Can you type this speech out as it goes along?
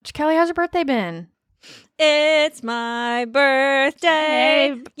Kelly, how's your birthday been? It's my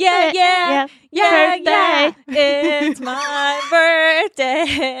birthday. Yeah. It's my birthday.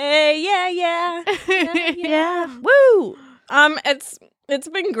 Yeah. Woo! It's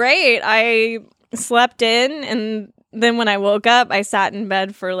been great. I slept in, and then when I woke up, I sat in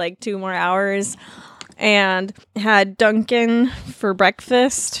bed for like 2 more hours and had Dunkin' for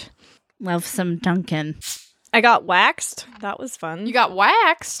breakfast. Love some Dunkin'. I got waxed. That was fun. You got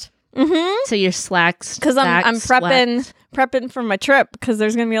waxed? Mm-hmm. So your slacks. Because I'm prepping for my trip, because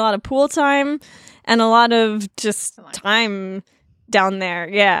there's going to be a lot of pool time and a lot of just time down there.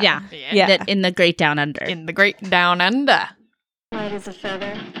 Yeah. In the Great Down Under. In the Great Down Under. Light as a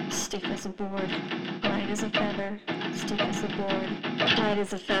feather, stiff as a board. Light as a feather, stiff as a board. Light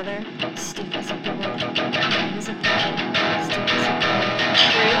as a feather, stiff as a board. Light as a feather, stiff as a board.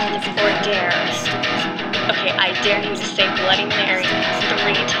 Truth or dare? Okay, I dare you to say Bloody Mary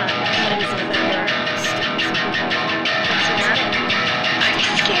 3 times. Light as a feather, stiff as a board. I'm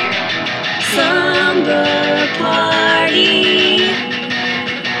scared. Slumber party.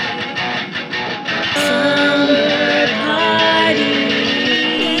 Slumber party.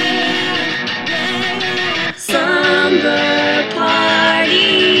 Slumber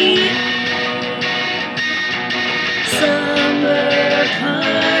party. Slumber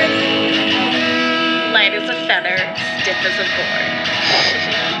party. Light as a feather, stiff as a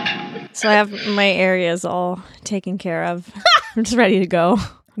board. So I have my areas all taken care of. I'm just ready to go.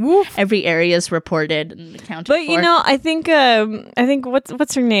 Every area is reported and accounted But for. you know, I think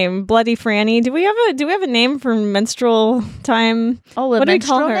what's her name? Bloody Franny. Do we have a name for menstrual time? Oh, What do we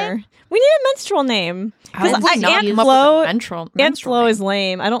call menstrual her? name? We need a menstrual name. How did we Aunt not come up Flo. with a menstrual Aunt Flo name? is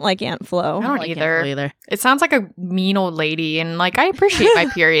lame. I don't like Aunt Flo. I don't like either. Aunt Flo either. It sounds like a mean old lady, and like I appreciate my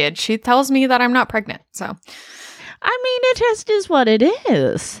period. She tells me that I'm not pregnant, so I mean, it just is what it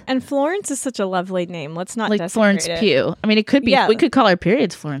is. And Florence is such a lovely name. Let's not Like desecrate Florence it. Pugh. I mean, it could be. Yeah. We could call our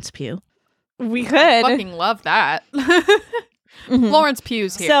periods Florence Pugh. We I could. fucking love that. Mhm. Florence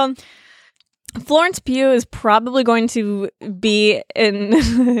Pugh's here. So Florence Pugh is probably going to be in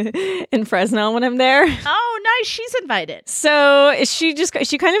in Fresno when I'm there. Oh, nice. She's invited. So she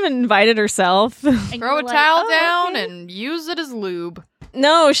kind of invited herself. Throw a towel down and use it as lube.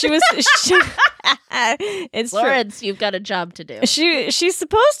 No, she was. It's true. Florence, you've got a job to do. She's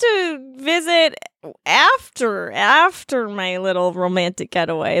supposed to visit after my little romantic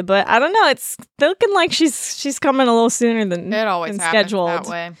getaway, but I don't know. It's looking like she's coming a little sooner than It always than happens scheduled. that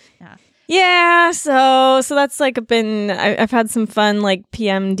way. Yeah, so that's like I've had some fun like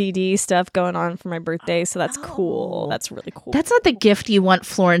PMDD stuff going on for my birthday, so that's cool. That's really cool. That's not the gift you want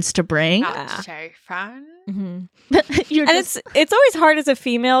Florence to bring. Not so fun. Mhm. You're And just, it's always hard as a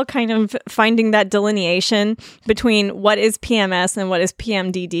female kind of finding that delineation between what is PMS and what is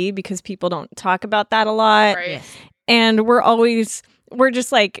PMDD, because people don't talk about that a lot. Right. And we're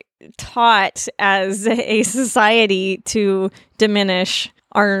just like taught as a society to diminish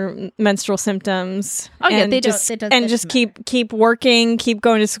our menstrual symptoms. Oh, yeah, and they don't- just, it doesn't and just keep working, keep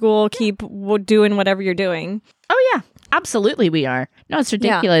going to school, keep doing whatever you're doing. oh, yeah. Absolutely, we are. No, it's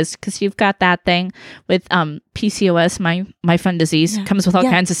ridiculous because you've got that thing with PCOS, my fun disease, comes with all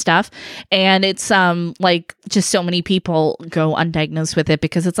kinds of stuff, and it's like just so many people go undiagnosed with it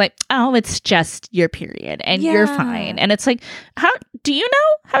because it's like, oh, it's just your period and you're fine, and it's like, how do you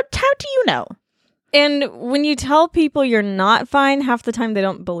know? How do you know? And when you tell people you're not fine, half the time they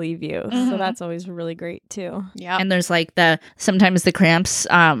don't believe you. So that's always really great too. Yeah. And there's like sometimes the cramps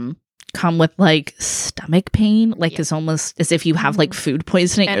come with like stomach pain, like it's almost as if you have like food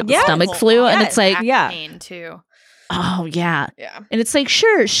poisoning or stomach flu, and it's like, pain too. oh yeah, Yeah. and it's like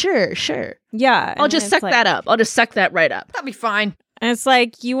sure. Yeah. I'll and just it's suck like- that up. I'll just suck that right up. That'll be fine. And it's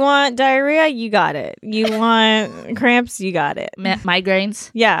like, you want diarrhea? You got it. You want cramps? You got it.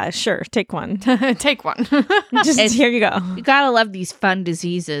 Migraines. Yeah, sure. Take one. Take one. Just here you go. You gotta love these fun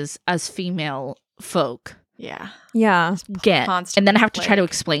diseases as female folk yeah. Yeah. get, Constant and then have to try to plague.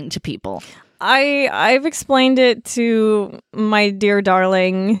 explain to people. I've explained it to my dear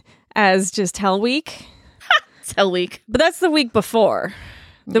darling as just Hell Week. It's Hell Week. But that's the week before.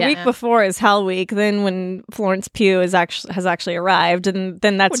 The Yeah. week before is Hell Week. Then when Florence Pugh has actually arrived, and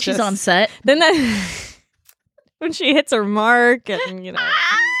then that's When just she's on set. then that when she hits her mark, and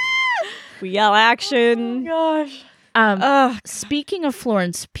we yell action. Gosh. Speaking of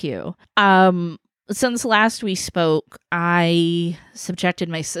Florence Pugh, since last we spoke, I subjected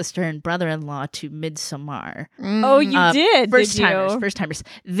my sister and brother-in-law to Midsommar. Oh, you did, First did you? timers, first timers.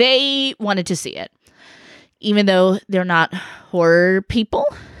 They wanted to see it, even though they're not horror people.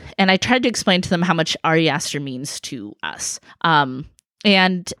 And I tried to explain to them how much Ari Aster means to us.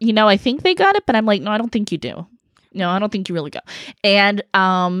 And, I think they got it, but I'm like, no, I don't think you do. No, I don't think you really go. And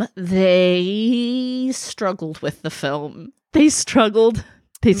they struggled with the film. They struggled.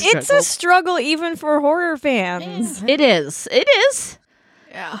 It's a struggle even for horror fans. It is. It is.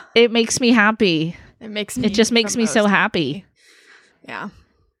 Yeah. It makes me happy. It just makes me so happy. Yeah.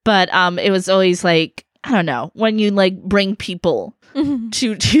 But it was always like, I don't know, when you like bring people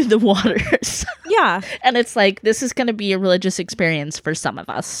to the waters. Yeah. And it's like, this is going to be a religious experience for some of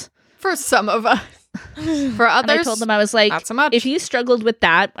us. For some of us. For others, And I told them, I was like, not so much. if you struggled with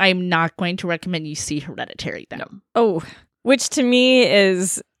that, I'm not going to recommend you see Hereditary then. No. Oh, which to me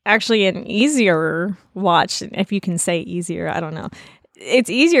is actually an easier watch, if you can say easier. I don't know. It's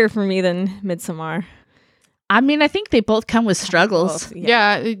easier for me than Midsommar. I mean, I think they both come with struggles. Both,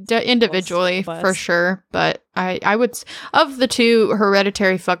 Yeah, individually Both. for sure. But I would, of the two,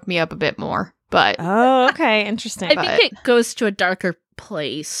 Hereditary fucked me up a bit more. But Oh, okay. Interesting. I think it goes to a darker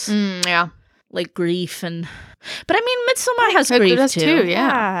place, yeah, like grief and. But I mean, Midsommar has grief does too.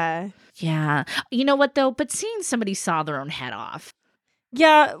 Yeah. Yeah. You know what though? But seeing somebody saw their own head off.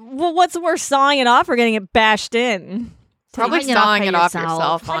 Yeah. Well, what's worse, sawing it off or getting it bashed in? Probably sawing it off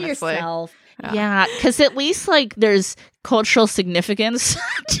yourself, By honestly. yourself. Yeah. Yeah, because at least like there's cultural significance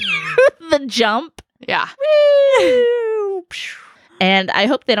to the jump. Yeah. And I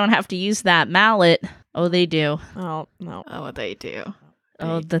hope they don't have to use that mallet. Oh, they do. Oh, no. Oh, they do.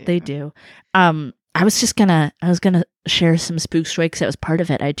 They do. I was gonna share some spook story because that was part of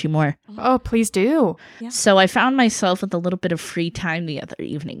it. I had two more. Oh, please do. Yeah. So I found myself with a little bit of free time the other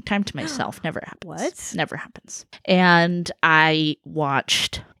evening. Time to myself never happens. What? Never happens. And I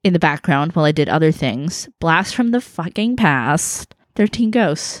watched in the background while I did other things. Blast from the fucking past. 13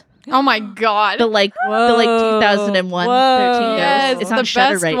 Ghosts. Oh my god. The like 2001 Whoa. 13 Ghosts. Yes, It's on the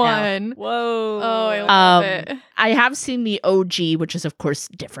Shudder best right now. one. Whoa. Oh, I love Um, it. I have seen the OG, which is of course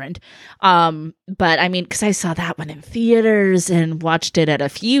different. But I mean, because I saw that one in theaters and watched it at a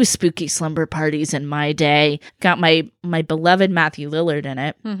few spooky slumber parties in my day. Got my beloved Matthew Lillard in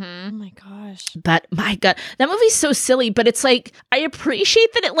it. Oh Mm-hmm. my gosh. But my God, that movie's so silly. But it's like I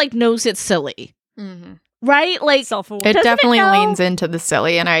appreciate that it like knows it's silly, Mm-hmm. right? Like Self-aware. It Doesn't it definitely know? leans into the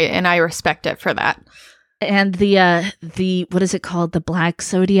silly, and I respect it for that. and the what is it called? The Black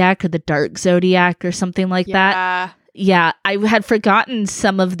Zodiac or the Dark Zodiac or something like that. Yeah, I had forgotten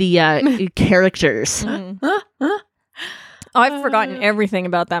some of the characters. Mm. Oh, I've forgotten everything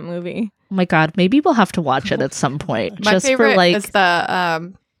about that movie. Oh my God, maybe we'll have to watch it at some point. My just favorite for like, is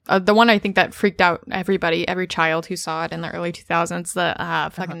the one I think that freaked out every child who saw it in the early 2000s.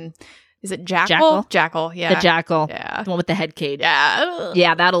 The fucking is it Jackal? Jackal, yeah. the Jackal. Yeah. The one with the head cage. Yeah.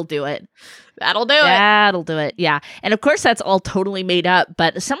 Yeah, that'll do it. That'll do it. That'll do it. Yeah. And of course that's all totally made up,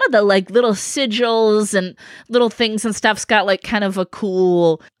 but some of the like little sigils and little things and stuff's got like kind of a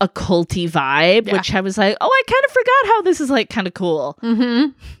cool occulty vibe, Yeah. which I was like, oh, I kind of forgot how this is like kind of cool.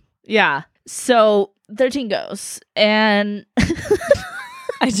 Mm-hmm. Yeah. So 13 Ghosts and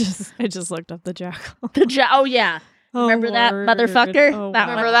I just looked up the Jackal. oh yeah. Remember that motherfucker? Oh, That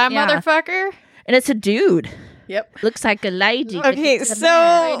wow. Remember that Yeah. motherfucker? And it's a dude. Yep. Looks like a lady. but Okay, it's a so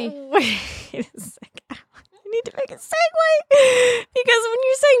man. wait a second. I need to make a segue because when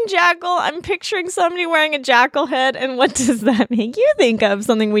you're saying jackal, I'm picturing somebody wearing a jackal head, and what does that make you think of?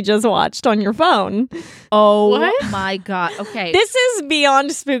 Something we just watched on your phone. Oh What? my God. Okay. This is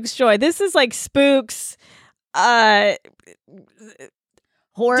beyond Spook's Joy. This is like Spook's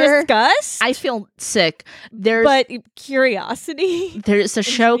Horror. disgust, I feel sick. There's but curiosity. there's a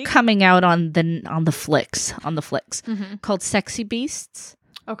show Intrigue? coming out on the flicks Mm-hmm. called Sexy Beasts.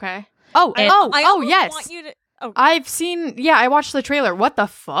 Okay. Oh, And- I almost yes. want you to. Oh, I've seen. Yeah, I watched the trailer. What the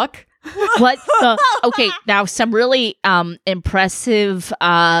fuck? What the? Okay, now some really impressive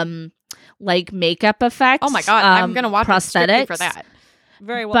like makeup effects. Oh my god, I'm gonna watch it strictly prosthetics for that.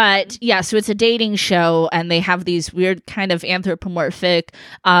 very well. But yeah, so it's a dating show, and they have these weird kind of anthropomorphic,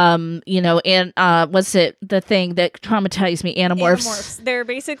 and what's it? The thing that traumatized me, Animorphs. They're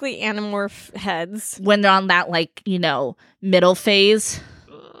basically animorph heads When they're on that middle phase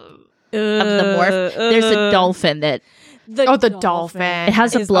of the morph, there's a dolphin that The dolphin. it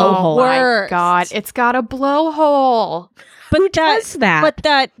has a is blowhole. Oh my worst. god, it's got a blowhole. Who does that? But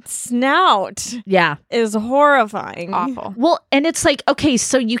that snout Yeah. is horrifying. Awful. Well, and it's like, okay,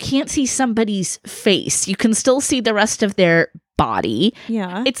 so you can't see somebody's face. You can still see the rest of their body.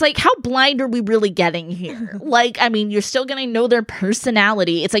 Yeah. It's like, how blind are we really getting here? I mean, you're still going to know their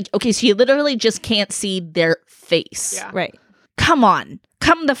personality. It's like, okay, so you literally just can't see their face. Yeah. Right. Come on.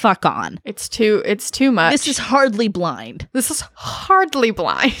 Come the fuck on. It's too much. This is hardly blind. This is hardly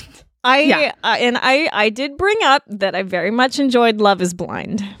blind. I did bring up that I very much enjoyed Love is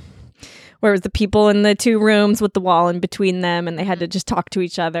Blind, where it was the people in the 2 rooms with the wall in between them, and they had to just talk to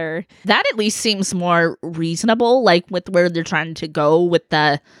each other. That at least seems more reasonable, like with where they're trying to go with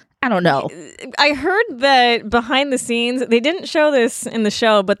the, I don't know. I heard that behind the scenes, they didn't show this in the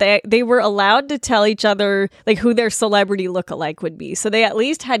show, but they were allowed to tell each other like who their celebrity lookalike would be. So they at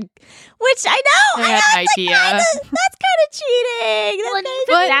least had, which I know, I had an idea. That's kind of cheating. Well, and even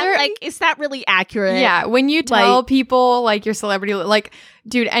But that, they're- like, is that really accurate? Yeah, when you tell people like your celebrity, like,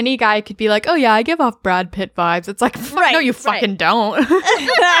 dude, any guy could be like, "Oh yeah, I give off Brad Pitt vibes." It's like, no, you fucking don't.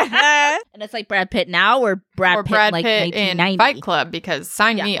 And it's like Brad Pitt now or Brad Or Pitt Brad in, like Pitt in 1990. Fight Club, because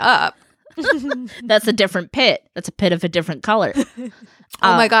sign me up. That's a different Pitt. That's a Pitt of a different color.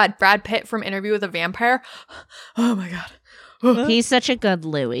 Oh my god, Brad Pitt from Interview with a Vampire. Oh my god, He's such a good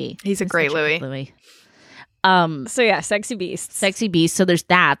Louis. he's a great Such a Louis. good Louis. So yeah, Sexy Beasts. Sexy Beast. So there's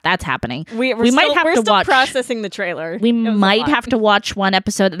that. That's happening. We're might still, have we're to still watch. processing the trailer. We It was a might lot. have to watch one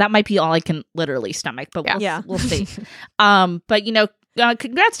episode. That might be all I can literally stomach, but Yeah. we'll see. But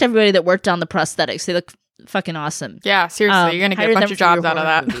congrats to everybody that worked on the prosthetics. They look fucking awesome. Yeah, seriously, you're gonna get hire a bunch them of for your jobs out of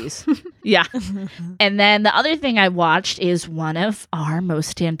horror that. movies. Yeah. And then the other thing I watched is one of our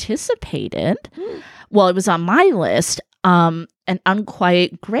most anticipated. Well, it was on my list. An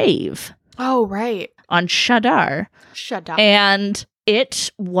Unquiet Grave Oh right, on Shudder, shut up. and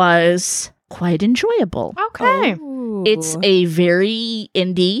it was quite enjoyable. Okay, It's a very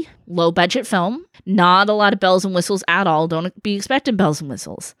indie, low budget film. Not a lot of bells and whistles at all. Don't be expecting bells and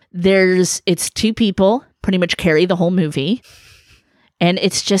whistles. It's 2 people pretty much carry the whole movie. And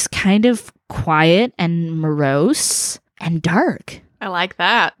it's just kind of quiet and morose and dark. I like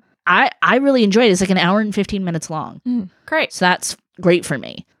that. I really enjoyed it. It's like an hour and 15 minutes long. Great, So that's great for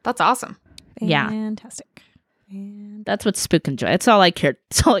me. that's awesome. Yeah. Fantastic. That's what Spook enjoy. That's all I care.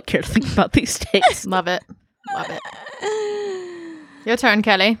 That's all I care to think about these days. Love it, love it. Your turn,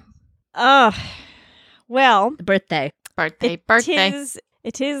 Kelly. Oh, well, Birthday. Birthday.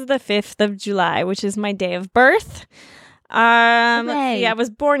 It is the 5th of July, which is my day of birth. Let's see, I was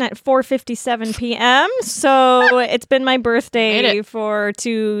born at 4:57 p.m. So it's been my Made birthday it. for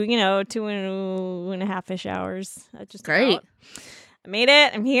 2.5-ish hours. Just Great. about. I made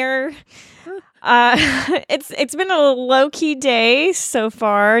it. I'm here. It's been a low key day so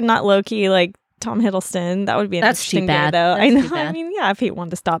far. Not low key like Tom Hiddleston. That would be an That's too interesting day, bad. though. That's I too know. I bad. mean, yeah, if he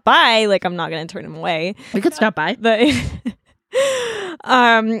wanted to stop by, like I'm not gonna turn him away. We could stop by. But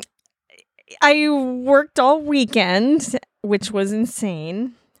I worked all weekend, which was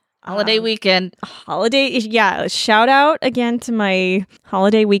insane. Holiday weekend. Yeah, shout out again to my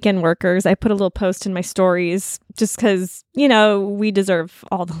holiday weekend workers. I put a little post in my stories just because, we deserve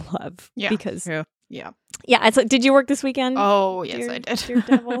all the love. Yeah. Because, True. Yeah. yeah, it's like, did you work this weekend? Oh yes, dear, I did. dear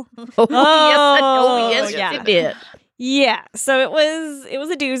devil. Yes, yeah. you did. Yeah, so it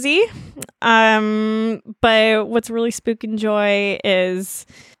was a doozy. But what's really spook and joy is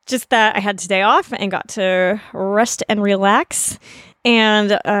just that I had today off and got to rest and relax. And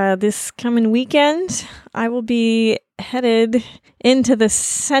this coming weekend, I will be headed into the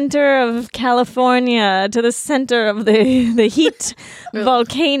center of California, to the center of the heat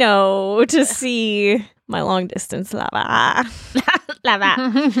volcano to see my long distance lava.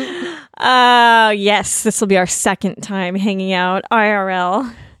 Yes, this will be our second time hanging out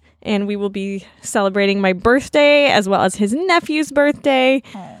IRL. And we will be celebrating my birthday as well as his nephew's birthday.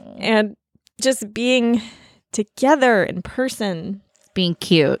 And just being together in person. Being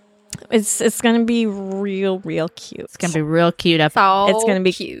cute. It's gonna be real cute. It's gonna be real cute up. So It's gonna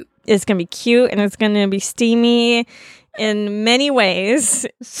be cute. It's gonna be cute and it's gonna be steamy in many ways,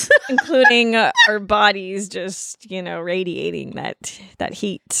 including our bodies just radiating that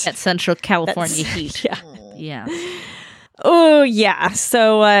heat. That Central California That's- heat. Yeah. Yeah. Oh yeah.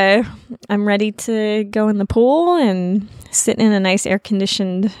 So I'm ready to go in the pool and sit in a nice air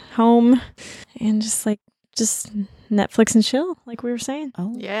conditioned home and just Netflix and chill, like we were saying.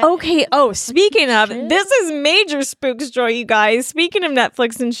 Oh. Yeah. Okay. Oh, speaking of, this is major spooks joy, you guys. Speaking of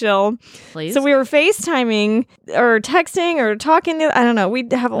Netflix and chill, Please. so we were FaceTiming or texting or talking. I don't know. We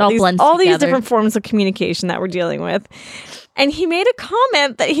have all blends all these together. different forms of communication that we're dealing with. And he made a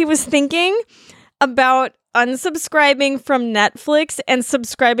comment that he was thinking about unsubscribing from Netflix and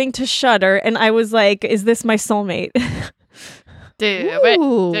subscribing to Shudder. And I was like, "Is this my soulmate?"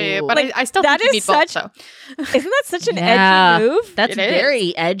 Ooh. But Like, I still that think you is need both. such- So Isn't that such an Yeah. edgy move? That's It is.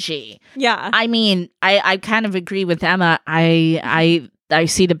 very edgy. Yeah. I mean, I kind of agree with Emma. I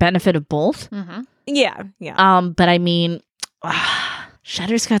see the benefit of both. mm-hmm. Yeah. Yeah. But I mean,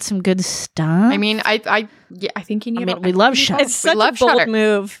 Shudder's got some good stuff. I mean, I think you need. we love Shudder. It's such a bold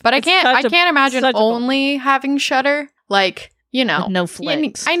move. But I It's can't imagine such a bold- only having Shudder. Like, you know, With no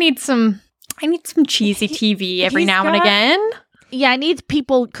flicks. I need some cheesy TV every He's now and got- again. Yeah, I need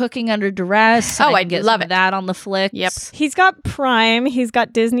people cooking under duress. Oh, I I'd can get love some of it. that on the flicks. Yep. He's got Prime. He's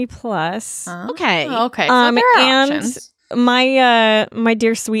got Disney Plus. Okay. Okay. So there are and options. my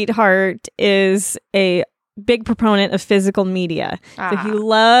dear sweetheart is a big proponent of physical media. So he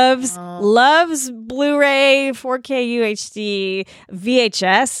loves Blu-ray, 4K UHD,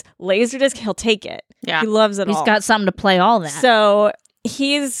 VHS, Laserdisc. He'll take it. Yeah. He loves it He's all. got something to play all that. So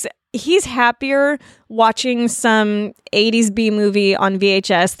he's happier watching some 80s B movie on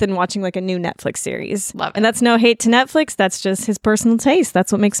VHS than watching like a new Netflix series. Love it. And that's no hate to Netflix. That's just his personal taste.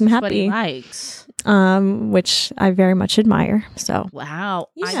 That's what makes him That's what he happy. likes. Which I very much admire. So Wow.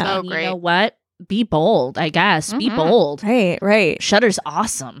 Yeah. I So mean, great. you know what? Be bold, I guess. Be Mhm. bold. right. Shudder's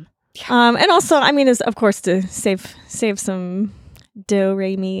awesome. And also, I mean, is of course to save some do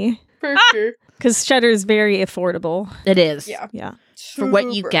re mi For sure. because Shudder is very affordable. It is. Yeah. Yeah, For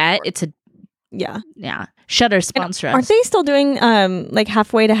what you get, it's a yeah. Shudder sponsor us. Aren't they still doing like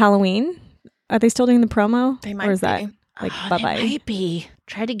halfway to Halloween? Are they still doing the promo? They might or is that be. like Oh, bye they bye? might be.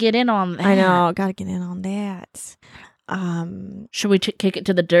 Try to get in on that. I know. Got to get in on that. Should we kick it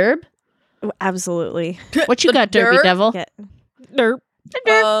to the derb? Absolutely. What you The got, Derby derb? Devil? Get, derp.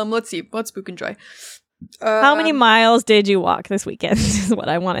 Let's see. What's Spook and Joy? How many miles did you walk this weekend? Is what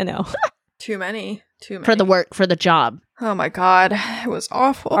I want to know. Too many. For the work, for the job. Oh my god, it was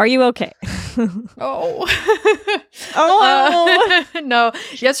awful. Are you okay? Oh. Oh. No,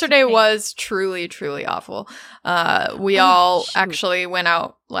 yesterday was truly, truly awful. We all shoot. actually went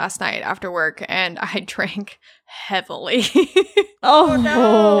out last night after work and I drank heavily. Oh,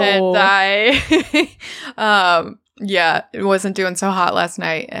 no. And I, yeah, it wasn't doing so hot last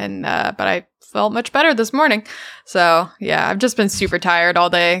night. And, but I felt much better this morning. So yeah, I've just been super tired all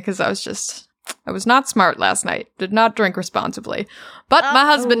day because I was not smart last night. Did not drink responsibly. But my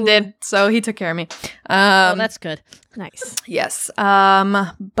husband did, so he took care of me. Oh, that's good. Nice. Yes.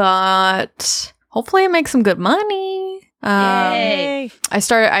 But hopefully it makes some good money. Yay.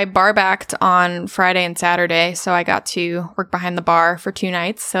 I bar backed on Friday and Saturday, so I got to work behind the bar for 2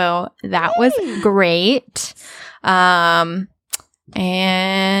 nights. So that was great. And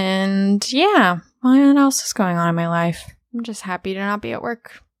yeah, what else is going on in my life? I'm just happy to not be at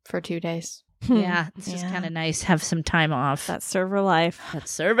work for 2 days. Yeah, it's just Yeah. kind of nice. Have some time off. That's server life. That's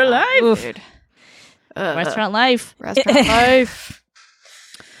server life. Dude. Restaurant life. Restaurant life.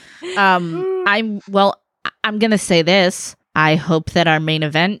 I'm gonna say this. I hope that our main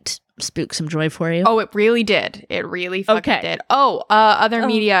event spooked some joy for you. Oh, it really did. It really fucking Okay. did. Oh, other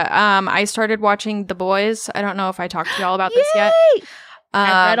media. I started watching The Boys. I don't know if I talked to y'all about this yet.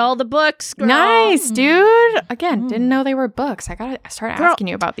 I read all the books. Girl. Nice, dude. Again, didn't know they were books. I started Girl, asking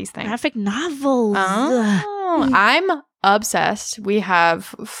you about these things. Graphic novels. Oh, I'm obsessed. We have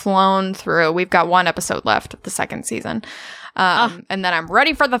flown through. We've got 1 episode left of the 2nd season. And then I'm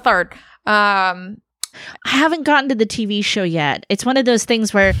ready for the 3rd. I haven't gotten to the TV show yet. It's one of those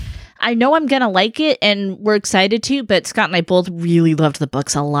things where I know I'm gonna like it and we're excited to, but Scott and I both really loved the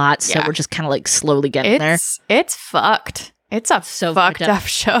books a lot, so Yeah. we're just kind of like slowly getting there. It's fucked. It's a So fucked fucked up. up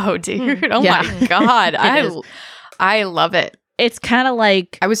show, dude. Oh Yeah. my god. is. I love it. It's kind of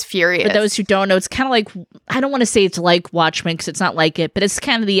like, I was furious. for those who don't know, it's kind of like, I don't want to say it's like Watchmen because it's not like it, but it's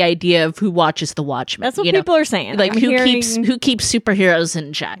kind of the idea of who watches the Watchmen. That's what you know? people are saying. Like I'm who keeps hearing- superheroes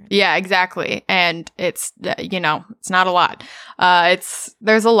in check. Yeah, exactly. And it's it's not a lot.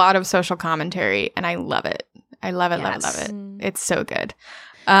 There's a lot of social commentary and I love it. I love it, Yes. love it. It's so good.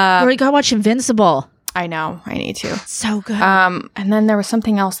 We gotta watch Invincible. I know, I need to. So good. And then there was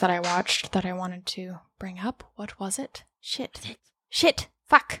something else that I watched that I wanted to bring up. What was it? Shit.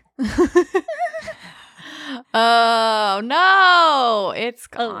 Fuck. Oh no, it's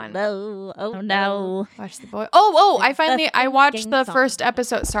gone. no! Oh no! Watch the boy. I watched the first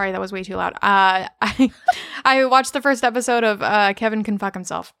episode. Sorry, that was way too loud. I watched the first episode of Kevin Can Fuck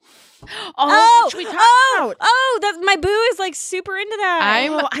Himself. Oh, which we talked about. that my boo is like super into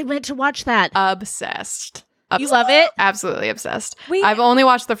that. I went to watch that. Obsessed. You love it? Absolutely obsessed. Wait. I've only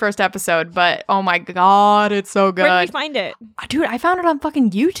watched the first episode, but oh my god, it's so good. Where did we find it? Dude, I found it on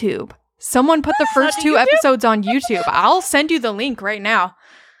fucking YouTube. Someone put the first 2 episodes on YouTube. I'll send you the link right now.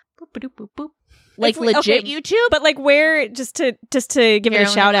 Boop, boop, boop, boop. Like It's- legit okay, YouTube? But like where? Just to give Here, it a let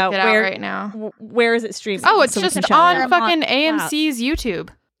me shout look out. it out Where right now? Where is it streaming? Oh, it's So we just can shout it on out. fucking Wow. AMC's YouTube.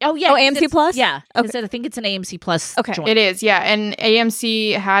 Oh yeah. Oh, 'cause AMC it's- Plus? Yeah. Okay. 'Cause I think it's an AMC Plus. Okay. joint. It is, yeah, and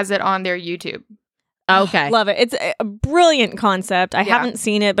AMC has it on their YouTube. Okay. Love it. It's a brilliant concept. I Yeah. haven't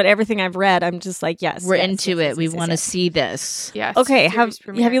seen it, but everything I've read, I'm just like, yes. We're yes, into yes, it. yes, We yes, want to yes. see this. Yes. Okay, series have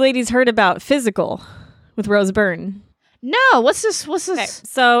premiere. you ladies heard about Physical with Rose Byrne? No, what's this? What's this? Okay,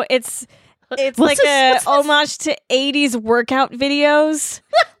 so it's What's like this? a What's this? homage to 80s workout videos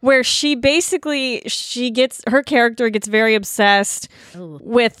where she gets her character gets very obsessed Ooh.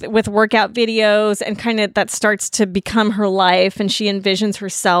 with workout videos, and kind of that starts to become her life, and she envisions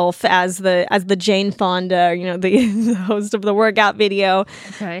herself as the Jane Fonda, the host of the workout video.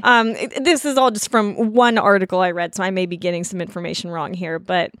 Okay. This is all just from one article I read, so I may be getting some information wrong here,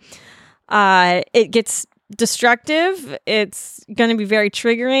 but it gets destructive. It's going to be very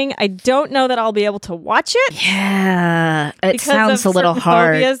triggering. I don't know that I'll be able to watch it. Yeah, it because sounds of a little certain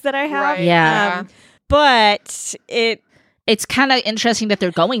hard. phobias that I have. Right. Yeah. But It's kind of interesting that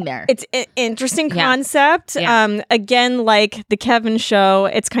they're going there. it's an interesting Yeah. concept. Yeah. Again, like the Kevin Show,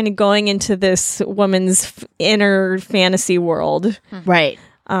 it's kind of going into this woman's inner fantasy world. Right.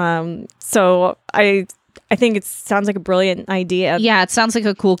 So I think it sounds like a brilliant idea. Yeah, it sounds like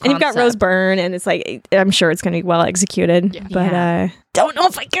a cool And concept. you've got Rose Byrne, and it's like, I'm sure it's going to be well executed. Yeah. But Yeah. don't know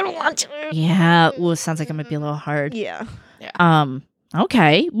if I can watch it. Yeah. Ooh, it sounds like it might be a little hard. Yeah.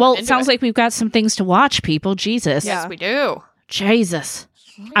 Okay. Well, it Into sounds it. like we've got some things to watch, people. Jesus. Yeah. Yes, we do. Jesus.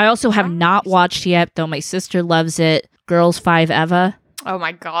 I also have not watched yet, though my sister loves it. Girls 5 Eva. Oh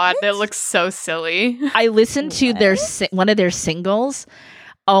my god, that looks so silly. I listened to their one of their singles.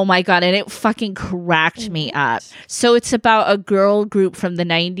 Oh my god, and it fucking cracked me up. So it's about a girl group from the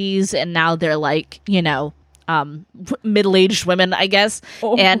 90s, and now they're like, middle-aged women, I guess.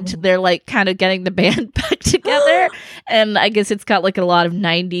 Oh. And they're like kind of getting the band back together. And I guess it's got like a lot of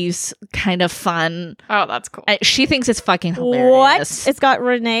 90s kind of fun. Oh, that's cool. She thinks it's fucking What? hilarious. It's got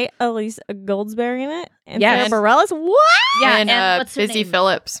Renee Elise Goldsberry in it? And Yes. Sarah Bareilles? What? Yeah, and what's her Busy name?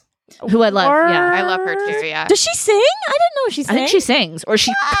 Phillips. Who I love. Yeah. I love her too, yeah. Does she sing? I didn't know she I sang. think she sings, or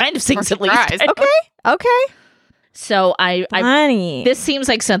she kind of sings Or at least. cries. Okay. So I Funny. this seems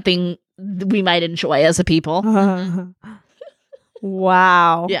like something we might enjoy as a people.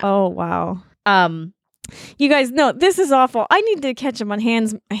 Wow. Yeah. Oh, wow. Um, You guys, no, this is awful. I need to catch them on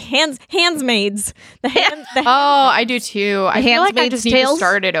Handsmaids. The hand. The Oh, I do too. I feel like I Handmaid's just need to Tales?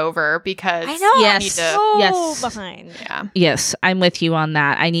 start it over because I know. Yes. I need to. so Yes. behind. Yeah. yes, I'm with you on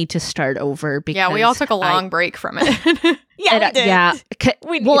that. I need to start over because Yeah, we all took a long break from it. Yeah, we did. Yeah.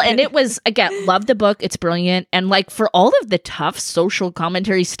 We Well, did. and it was again, love the book. It's brilliant. And like for all of the tough social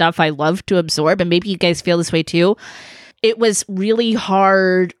commentary stuff I love to absorb, and maybe you guys feel this way too, it was really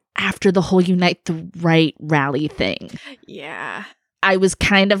hard after the whole Unite the Right rally thing. Yeah. I was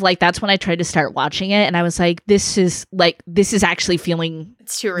kind of like, that's when I tried to start watching it, and I was like, this is actually feeling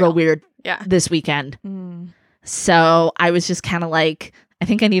It's too real real. weird Yeah. this weekend. Mm. So I was just kind of like, I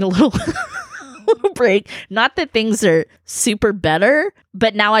think I need a little little break. Not that things are super better,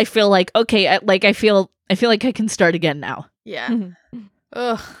 but now I feel like, okay, I feel like I can start again now. Yeah.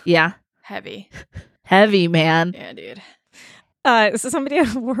 Ugh. Yeah. Heavy. Heavy, man. Yeah, dude. So somebody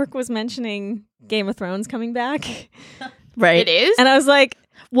at work was mentioning Game of Thrones coming back, Right. It is? and I was like,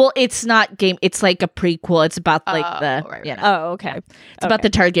 Well, it's not game. It's like a prequel. It's about like Oh, the, right, you right. know, "Oh, okay." it's about the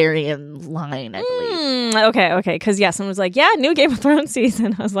Targaryen line, I believe. Okay. Because someone was like, "Yeah, new Game of Thrones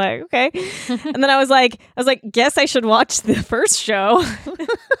season." I was like, "Okay," and then I was like, "Guess I should watch the first show,"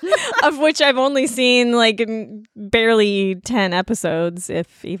 of which I've only seen like barely 10 episodes,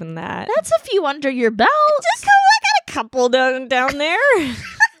 if even that. That's a few under your belt. Just 'cause I got a couple down there.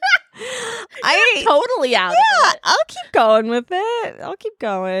 I Totally out. yeah, Of it. I'll keep going with it. I'll keep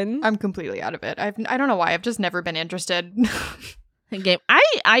going. I'm completely out of it. I don't know why. I've just never been interested. Game.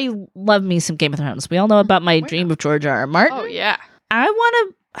 I love me some Game of Thrones. We all know about my Oh, dream of George R. R. Martin. Oh, yeah. I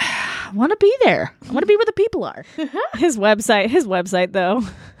want to be there. I want to be where the people are. His website though.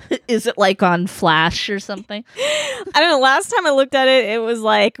 Is it like on Flash or something? I don't know. Last time I looked at it, it was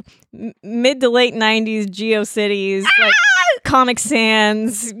like mid to late 90s GeoCities, like Comic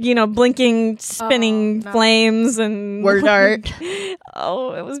Sans, blinking, spinning no. flames and Word art.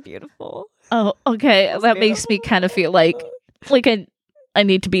 Oh, it was beautiful. Oh, okay. That makes me kind of feel like I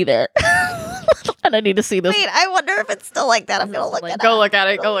need to be there. And I need to see this. Wait, I wonder if it's still like that. I'm gonna look Like, it Go up. look at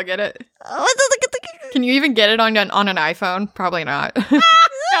it. Go look at it. Can you even get it on an iPhone? Probably not.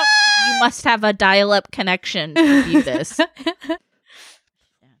 You must have a dial-up connection to view this.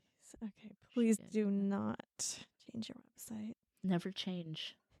 Okay, please do not change your website. Never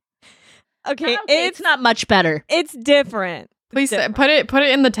change. Okay, It's not much better. it's different. Please put it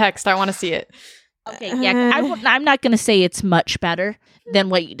in the text. I want to see it. Okay, yeah, I'm not going to say it's much better than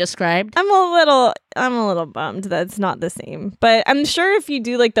what you described. I'm a little bummed that it's not the same. But I'm sure if you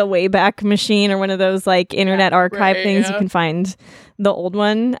do like the Wayback Machine or one of those like Internet Archive things, you can find the old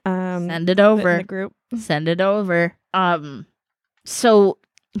one. Send it in over. the group. Send it over. So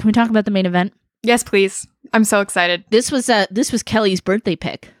can we talk about the main event? Yes, please. I'm so excited. This was Kelly's birthday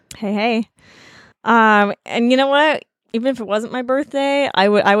pick. Hey. And you know what? Even if it wasn't my birthday, I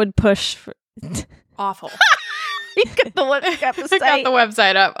would push for Awful. You got the I got the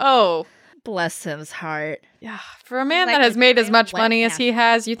website up. Oh. Bless his heart. Yeah. For a man Like that has a made as much wet money as nap. he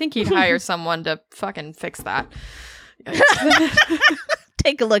has, you think he'd hire someone to fucking fix that.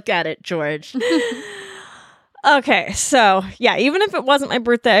 Take a look at it, George. Okay, so yeah, even if it wasn't my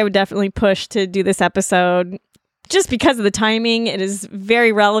birthday, I would definitely push to do this episode just because of the timing. It is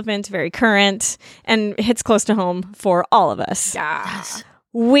very relevant, very current, and hits close to home for all of us. Yeah.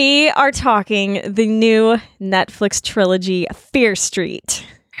 We are talking the new Netflix trilogy, Fear Street.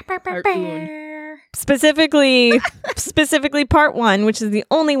 Specifically part 1, which is the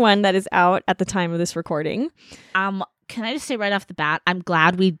only one that is out at the time of this recording. Can I just say right off the bat, I'm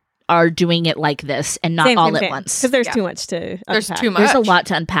glad we are doing it like this and not all at once. Because there's Yeah. too much to There's unpack. too much. There's a lot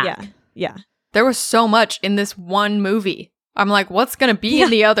to unpack. Yeah, yeah. There was so much in this one movie. I'm like, what's going to be in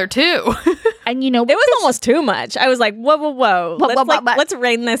the other two? And you know, It was almost too much. I was like, whoa. Let's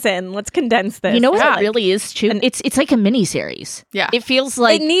rein this in. Let's condense this. you know what Yeah. it really is too? It's like a mini series. Yeah. It feels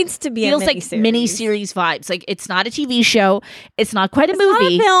like it needs to be feels a like mini series vibes. Like it's not a TV show. It's not quite a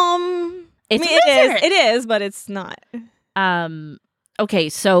movie. Not a film. It's I mean, a it is, but it's not. Okay,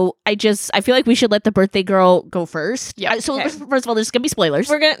 so I feel like we should let the birthday girl go first. Yeah. So Okay. first of all, there's gonna be spoilers.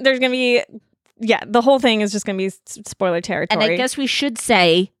 There's gonna be, the whole thing is just gonna be spoiler territory. And I guess we should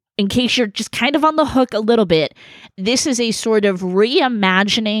say, in case you're just kind of on the hook a little bit, this is a sort of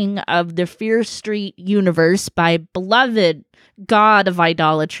reimagining of the Fear Street universe by beloved god of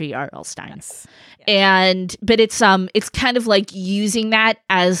idolatry, R.L. Stein. Yes. But it's kind of like using that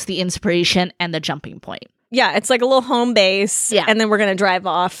as the inspiration and the jumping point. Yeah, it's like a little home base. Yeah. And then we're gonna drive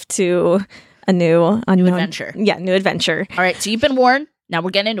off to a new adventure. Yeah, new adventure. All right, so you've been warned. Now we're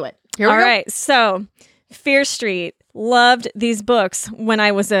getting into it. Here we All go. right, so Fear Street. Loved these books when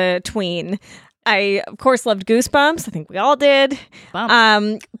I was a tween. I, of course, loved Goosebumps. I think we all did.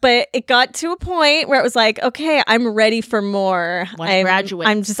 Bump. But it got to a point where it was like, okay, I'm ready for more. Want to graduate.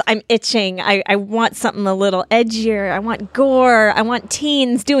 I'm itching. I want something a little edgier. I want gore. I want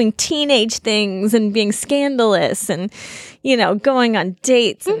teens doing teenage things and being scandalous and, going on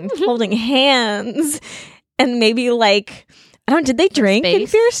dates and holding hands and maybe like, I don't. Did they drink in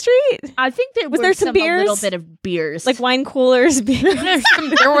space. Fear Street? I think there Was were there some a beers? little bit of beers. Like wine coolers? Beers?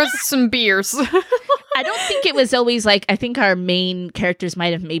 There was some beers. I don't think it was always like, I think our main characters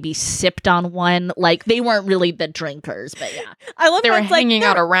might have maybe sipped on one. Like they weren't really the drinkers, but yeah. I love They that were it's like, hanging they're-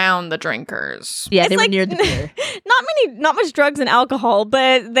 out around the drinkers. Yeah, It's they were like- near the beer. not much drugs and alcohol,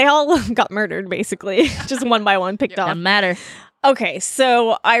 but they all got murdered basically, just one by one picked off. Doesn't matter. Okay,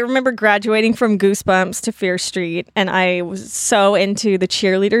 so I remember graduating from Goosebumps to Fear Street, and I was so into the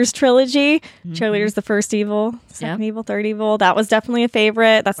Cheerleaders trilogy. Cheerleaders, the first evil, second evil, third evil. That was definitely a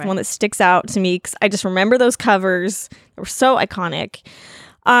favorite. That's the one that sticks out to me because I just remember those covers. They were so iconic.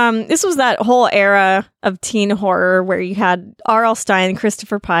 This was that whole era of teen horror where you had R.L. Stein and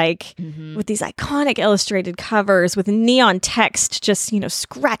Christopher Pike with these iconic illustrated covers with neon text just,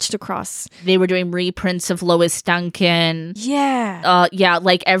 scratched across. They were doing reprints of Lois Duncan. Yeah. Yeah,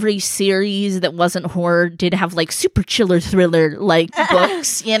 like every series that wasn't horror did have like super chiller thriller like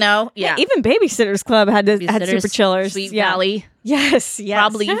books, Yeah. Even Babysitter's Club had super chillers. Sweet Yeah. Valley. Yes.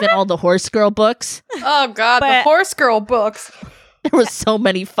 Probably even all the Horse Girl books. Oh, God. The But- Horse Girl books. There was so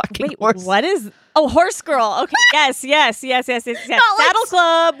many fucking Wait, horse. what is? Oh, Horse Girl. Okay, yes. like- Saddle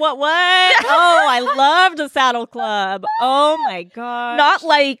Club. What? Oh, I loved the Saddle Club. Oh my god. Not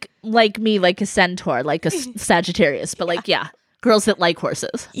like me, like a centaur, like a Sagittarius, but like girls that like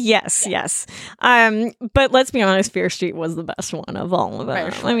horses. Yes. But let's be honest, Fear Street was the best one of all of them.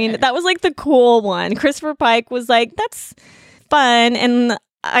 Right. I mean, that was like the cool one. Christopher Pike was like, that's fun, and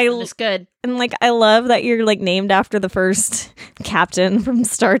It's good. And like, I love that you're like named after the first captain from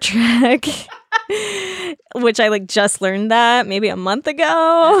Star Trek, which I like just learned that maybe a month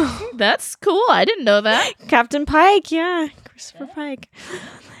ago. That's cool. I didn't know that. Captain Pike, yeah, Christopher Pike.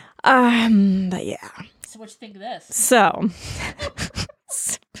 But yeah. So what you think of this? So,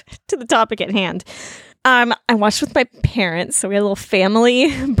 to the topic at hand. I watched with my parents, so we had a little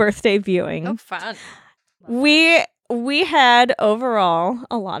family birthday viewing. Oh, fun. We had overall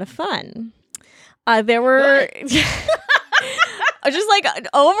a lot of fun. There were just like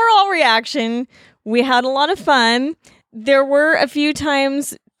overall reaction We had a lot of fun. There were a few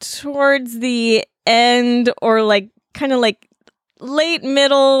times towards the end or like kind of like late,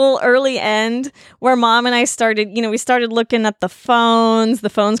 middle, early end where Mom and I started, we started looking at the phones. The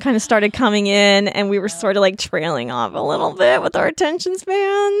phones kind of started coming in and we were sort of like trailing off a little bit with our attention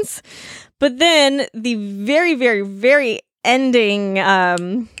spans. But then the very, very, very ending,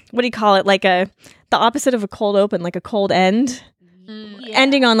 what do you call it? Like the opposite of a cold open, like a cold end.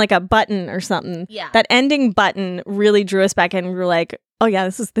 Ending on like a button or something. Yeah. That ending button really drew us back in. We were like, oh yeah,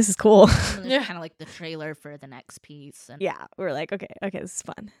 this is cool. Yeah. Kind of like the trailer for the next piece. And Yeah, we were like, okay, this is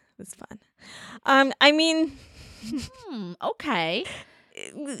fun. This is fun. I mean, okay.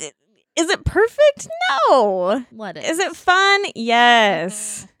 is it perfect? No. What Is it fun?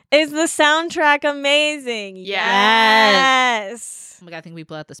 Yes. Is the soundtrack amazing? Yes. Oh my God, I think we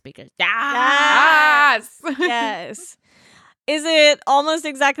blew out the speakers. Yes. Yes. Is it almost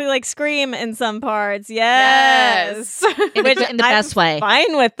exactly like Scream in some parts? Yes. In the best way.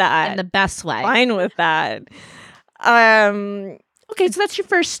 Fine with that. In the best way. Fine with that. Okay, so that's your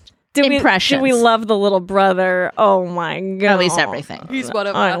first impression. Do we love the little brother? Oh my God. Oh, he's everything. He's one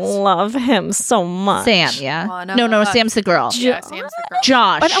of I us. love him so much. Sam, yeah? One of No, us. Sam's the girl. Yeah, Sam's the girl.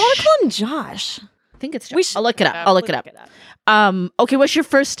 Josh. But I want to call him Josh. I think it's Josh. We should- I'll look it up. I'll look it up. Okay, what's your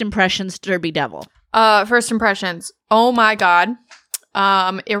first impressions, Derby Devil? First impressions. Oh my God.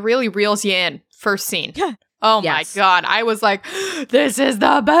 It really reels you in. First scene. Oh Yes. my God. I was like, this is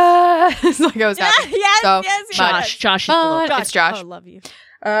the best. Like I was happy. yes, So yes, much Josh is the little fun. It's Josh. Oh, love you.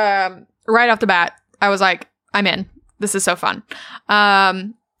 Right off the bat, I was like, I'm in. This is so fun.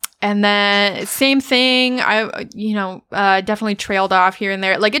 And then same thing. I definitely trailed off here and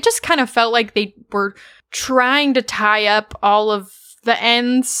there. Like it just kind of felt like they were trying to tie up all of the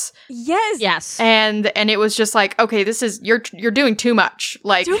ends. Yes. And it was just like, okay, this is you're doing too much.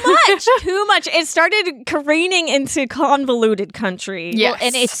 Like Too much. Too much. It started careening into convoluted country.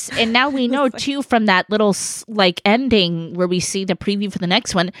 Yes. And now we know too from that little ending where we see the preview for the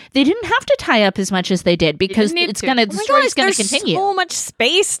next one, they didn't have to tie up as much as they did because didn't need it's to. gonna Oh the my story's gosh, gonna there's continue. so much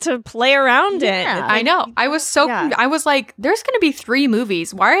space to play around Yeah. in. I know. I was so Yeah. I was like, there's gonna be 3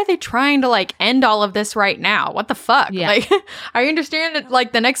 movies. Why are they trying to like end all of this right now? What the fuck? Yeah. Like I understand it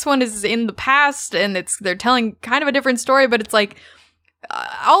like the next one is in the past and they're telling kind of a different story, but it's like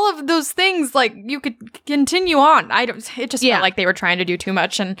all of those things like you could continue on. It just felt like they were trying to do too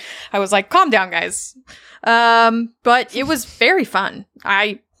much and I was like, calm down guys. But it was very fun.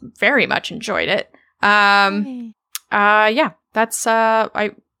 I very much enjoyed it. Yeah, that's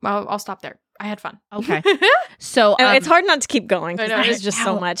I'll stop there. I had fun. Okay. So It's hard not to keep going I because know. there's just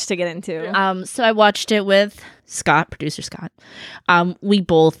so much to get into. So I watched it with producer Scott. We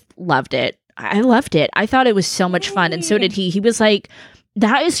both loved it. I loved it. I thought it was so much fun, and so did he. He was like,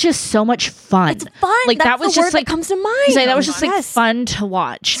 "That is just so much fun." It's fun. Like That's that was the just word like that comes to mind. he's like that was just like Yes. fun to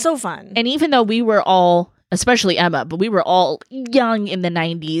watch. So fun. And even though we were all, especially Emma, but we were all young in the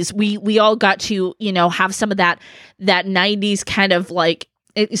 90s, we all got to, have some of that 90s kind of like,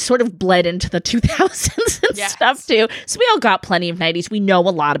 it sort of bled into the 2000s and Yes. stuff too. So we all got plenty of 90s. We know a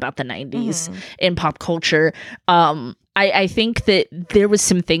lot about the 90s in pop culture. I think that there was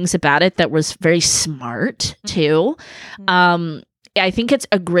some things about it that was very smart too. I think it's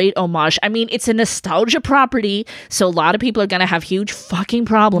a great homage. I mean, it's a nostalgia property, so a lot of people are going to have huge fucking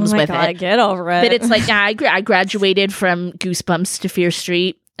problems with it. Get over it. But it's like, I graduated from Goosebumps to Fear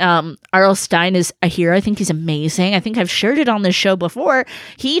Street. R.L. Stein is a hero. I think he's amazing. I think I've shared it on this show before.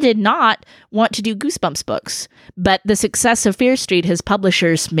 He did not want to do Goosebumps books, but the success of Fear Street, his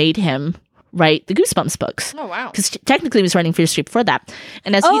publishers made him write the Goosebumps books. Oh wow. Because technically he was writing Fear Street before that.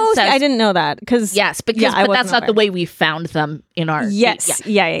 And as he see, says, I didn't know that because yes, but I that's wasn't not the aware. way we found them in our Yes,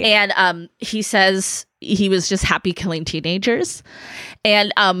 yeah. And he says he was just happy killing teenagers.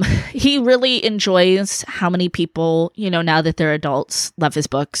 And he really enjoys how many people, now that they're adults, love his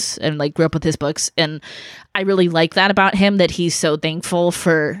books and like grew up with his books. And I really like that about him, that he's so thankful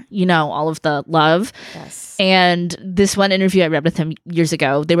for, all of the love. Yes. And this one interview I read with him years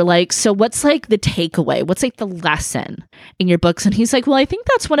ago, they were like, so what's like the takeaway? What's like the lesson in your books? And he's like, well, I think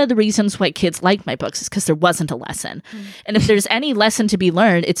that's one of the reasons why kids like my books is because there wasn't a lesson. And if there's any lesson to be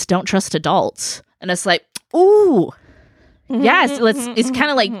learned, it's don't trust adults. And it's like, ooh, yes, it's kind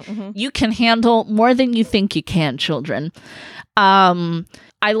of like you can handle more than you think you can, children.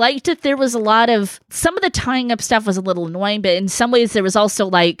 I liked that there was a lot of, some of the tying up stuff was a little annoying, but in some ways there was also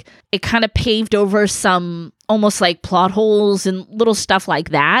like, it kind of paved over some almost like plot holes and little stuff like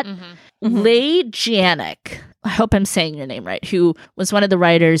that. Leigh Janiak, I hope I'm saying your name right, who was one of the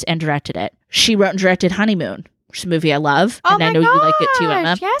writers and directed it. She wrote and directed Honeymoon. which is a movie I love, Oh and my I know you like it too,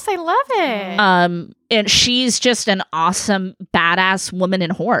 Emma. Yes, I love it. And she's just an awesome, badass woman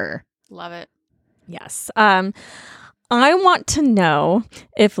in horror. Love it. Yes. I want to know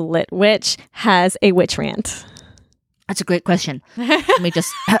if Lit Witch has a witch rant. That's a great question. Let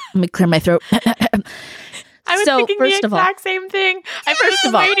me clear my throat. I was So, thinking first the of all- exact same thing. I First was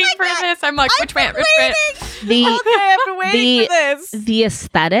of all- waiting for this. I'm like, which rant? Which rant? The I've been waiting for this. the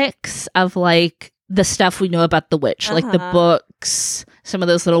aesthetics of like the stuff we know about the witch, like the Uh-huh. books, some of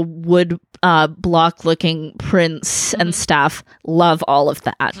those little wood block looking prints and stuff. Love all of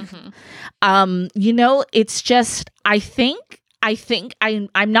that. You know, it's just I think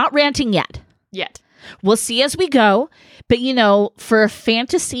I'm not ranting yet. Yet. We'll see as we go. But you know, for a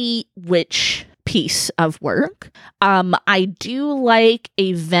fantasy witch piece of work, I do like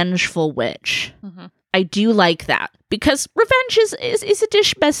a vengeful witch. I do like that because revenge is a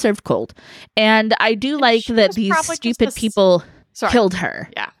dish best served cold, and I do like She that was these probably just stupid a people Sorry. killed her.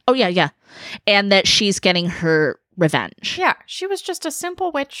 Yeah. Oh yeah, and that she's getting her revenge. Yeah, she was just a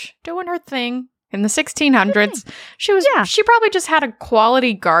simple witch doing her thing in the 1600s. She was. Yeah. She probably just had a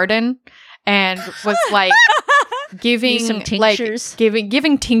quality garden and was like giving Some tinctures. like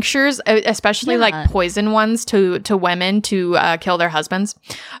giving tinctures, especially Yeah. like poison ones to women to kill their husbands.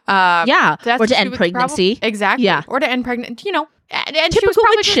 Yeah, or to she end was pregnancy. exactly. Yeah. Or to end pregnant. You know, and she was Typical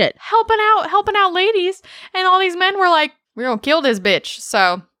probably witch just shit. helping out ladies, and all these men were like, "We're gonna kill this bitch."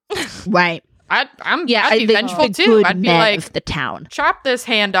 So Right. I'd be the vengeful too. good I'd be men like, of the town. chop this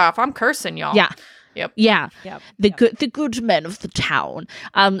hand off. I'm cursing y'all. Yeah. Yep. Yeah. Yep. The good men of the town.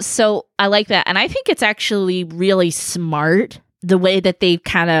 So I like that. And I think it's actually really smart the way that they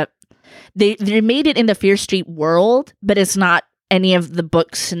kind of they made it in the Fear Street world, but it's not any of the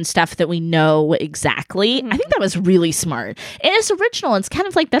books and stuff that we know exactly. I think that was really smart. And it's original. It's kind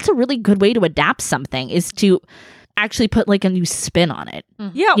of like that's a really good way to adapt something is to actually put like a new spin on it.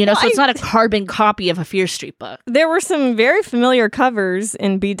 Yeah, You know, well, so it's not a carbon copy of a Fear Street book. there were some very familiar covers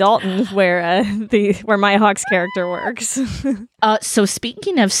in B. Dalton where where Maya Hawke's character works. So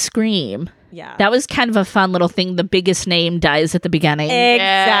speaking of Scream, Yeah. that was kind of a fun little thing. The biggest name dies at the beginning.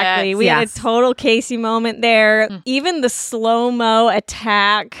 Exactly. Yes. We had a Yes. total Casey moment there. Even the slow-mo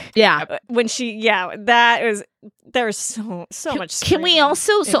attack Yeah. when there was so much. Can we scream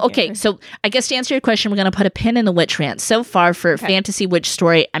also in here. so I guess to answer your question, we're gonna put a pin in the witch rant. So far for fantasy witch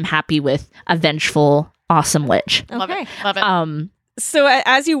story, I'm happy with a vengeful, awesome witch. Love Okay. it. Love it. So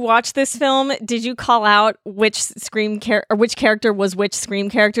as you watch this film, did you call out which which character was which Scream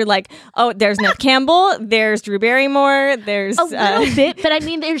character? Like, oh, there's Neve Campbell, there's Drew Barrymore, there's A little bit, but I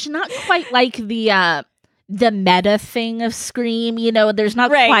mean, there's not quite like the meta thing of Scream. You know, there's not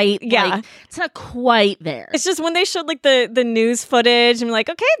Right, quite. yeah. like, it's not quite there. It's just when they showed like the news footage, I'm like,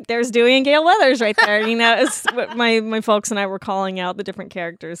 okay, there's Dewey and Gail Weathers right there. You know, it's what my folks and I were calling out the different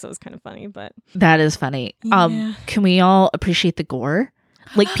characters, so it was kind of funny. But That is funny. Yeah. Can we all appreciate the gore?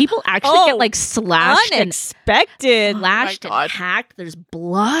 Like people actually Oh, get like slashed and unexpected, slashed God. and hacked. There's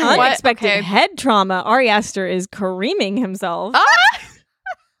blood. unexpected Okay. head trauma. Ari Aster is careening himself.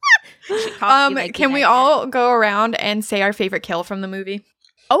 Can we all go around and say our favorite kill from the movie?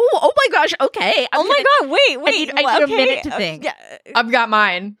 Oh my gosh. Okay. Oh my god! Wait! I need a okay. minute to think. Yeah. I've got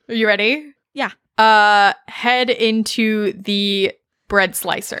mine. Are you ready? Yeah. Head into the bread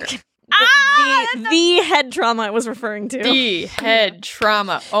slicer. The head trauma it was referring to. The head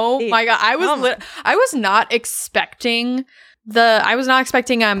trauma. Oh The my god. I was not expecting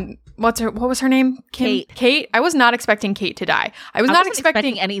what was her name? Kate. I was not expecting Kate to die. I was not wasn't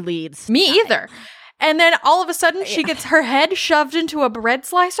expecting any leads. me either. And then all of a sudden she gets her head shoved into a bread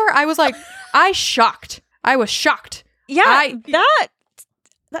slicer. I was like, I was shocked. Yeah,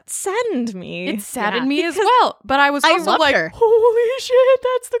 that saddened me. It saddened Yeah. me as Because well. But I was I also loved like, her. holy shit,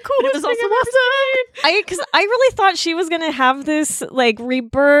 that's the coolest was thing also I've ever seen. Because I really thought she was gonna have this like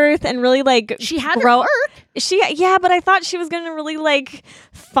rebirth and really like She had her grow. arc. But I thought she was gonna really like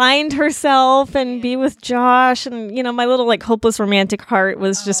find herself and be with Josh, and you know, my little like hopeless romantic heart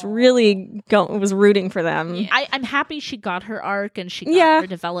was just really was rooting for them. I'm happy she got her arc and she got Yeah. her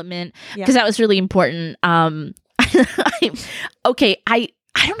development Yeah. because that was really important.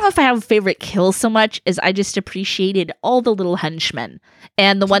 I don't know if I have a favorite kill so much as I just appreciated all the little henchmen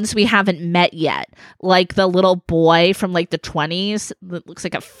and the ones we haven't met yet, like the little boy from like the 20s that looks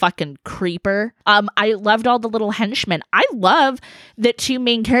like a fucking creeper. I loved all the little henchmen. I love that two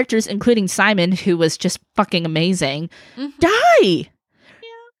main characters, including Simon, who was just fucking amazing, die.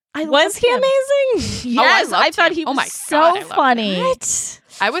 I Was loved he him. amazing? Yes, loved I thought him. he Oh was my so God, I loved him. funny. What?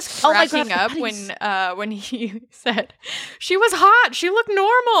 I was Oh my God, cracking up everybody's- when he said she was hot. She looked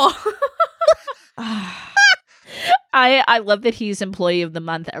normal. I love that he's employee of the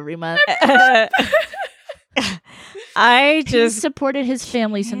month every month. I He's just supported his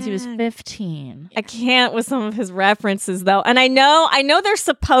family since he was 15. I can't with some of his references though. And I know they're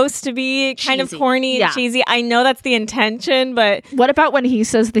supposed to be kind of Cheesy. corny Yeah. and cheesy. I know that's the intention, but What about when he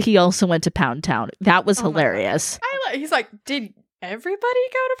says that he also went to Pound Town? That was Oh my hilarious. He's like, did everybody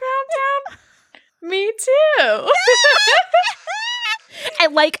go to Pound Town? Me too.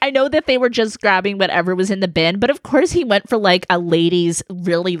 And like, I know that they were just grabbing whatever was in the bin, but of course he went for like a lady's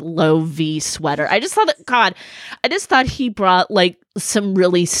really low V sweater. I just thought he brought like some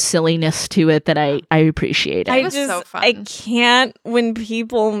really silliness to it that I appreciated. I was so fun. I can't when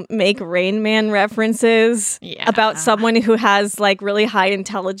people make Rain Man references Yeah. about someone who has like really high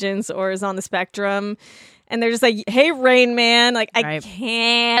intelligence or is on the spectrum. And they're just like, hey, Rain Man. Like, I Right.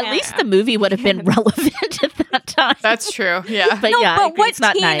 can't. At least the movie would have been relevant at that time. That's true. Yeah. But yeah, I agree, it's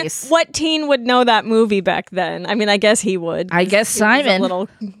not nice. What teen would know that movie back then? I mean, I guess he would. I guess 'cause he was Simon. a little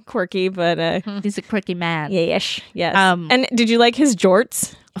quirky, but He's a quirky man. yes. Um, And did you like his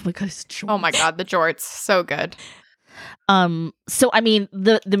jorts? Oh my god, it's true. Oh my god, the jorts, so good. So I mean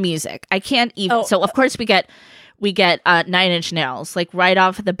the music. I can't even. Oh. So of course we get 9 Inch Nails like right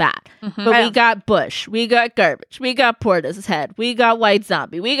off the bat. Mm-hmm. But we got Bush, we got Garbage, we got Portishead, we got White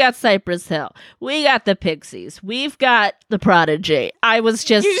Zombie, we got Cypress Hill, we got the Pixies, we've got the Prodigy. I was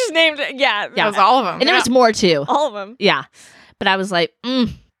just, You just named it. Yeah. That was all of them. and there was more too. all of them. Yeah, but I was like,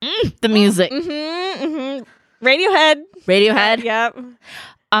 the music. Radiohead. Radiohead. Yep.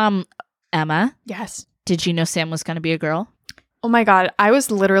 Emma, Yes. did you know Sam was going to be a girl? Oh my god, I was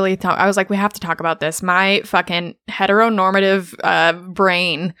literally I was like, we have to talk about this. My fucking heteronormative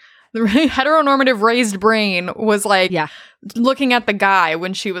brain, the heteronormative raised brain was like Yeah. looking at the guy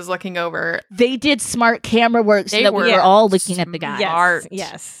when she was looking over. They did smart camera work so They that we were were all looking at the guy. Yes. Art.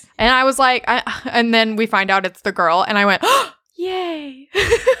 Yes. And I was like, and then we find out it's the girl, and I went, oh, yay.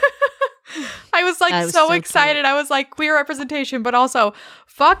 I was like I was so so excited. I was like, queer representation, but also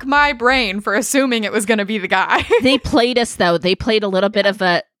fuck my brain for assuming it was going to be the guy. They played us though. They played a little bit of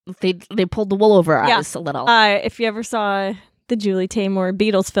a. They pulled the wool over our Yeah. eyes a little. If you ever saw the Julie Taymor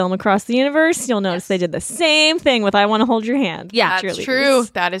Beatles film Across the Universe, you'll notice they did the same thing with I Want to Hold Your Hand. Yeah, That's cheerleaders. true.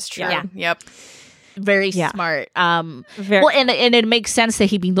 That is true. Yeah. Yep. Very Yeah. smart. Very. Well, and it makes sense that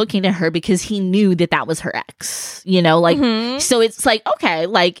he'd be looking at her because he knew that was her ex. You know, like Mhm. so. It's like okay,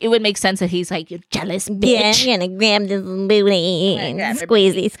 like it would make sense that he's like, "You jealous bitch." gonna grab this booty and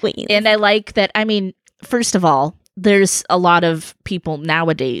squeeze. And I like that. I mean, first of all, there's a lot of people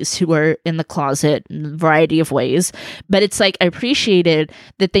nowadays who are in the closet in a variety of ways, but it's like I appreciated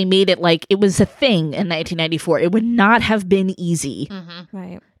that they made it like it was a thing in 1994. It would not have been easy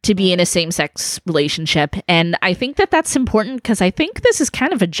Right. to be in a same-sex relationship, and I think that that's important because I think this is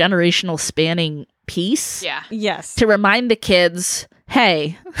kind of a generational spanning piece Yeah. Yes. to remind the kids,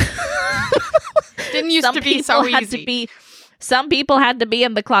 hey, Didn't used some to be people so had easy. to be. Some people had to be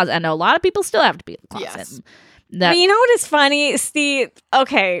in the closet. I know a lot of people still have to be in the closet. Yes. That- But you know what is funny? See,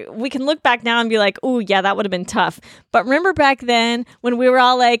 okay, we can look back now and be like, oh, yeah, that would have been tough. But remember back then when we were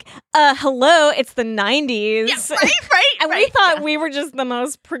all like, hello, it's the 90s. right, And we thought we were just the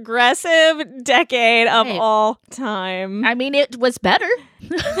most progressive decade of Right. all time. I mean, it was better.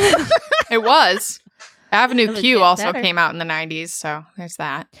 It was. Avenue was Q getting also better. came out in the 90s, so there's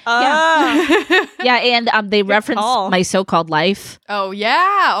that. Yeah, and they referenced call. My So-Called Life. Oh,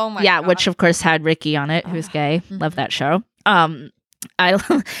 yeah. Oh, my God. Which of course had Ricky on it, who's gay. Love that show. I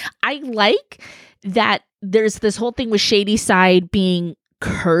like that there's this whole thing with Shady Side being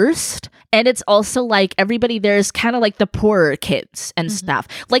cursed, and it's also like everybody there's kind of like the poorer kids and stuff.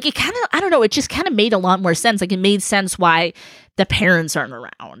 Like it kind of, I don't know, it just kind of made a lot more sense. Like it made sense why the parents aren't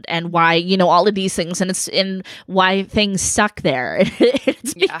around and why, you know, all of these things, and it's in why things suck there.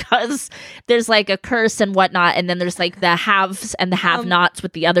 It's Yeah. because there's like a curse and whatnot, and then there's like the haves and the have-nots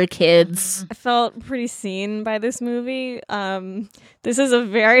with the other kids. I felt pretty seen by this movie. This is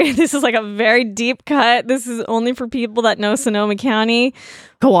like a very deep cut. This is only for people that know Sonoma County.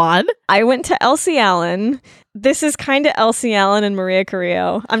 Go on. I went to Elsie Allen. This is kind of Elsie Allen and Maria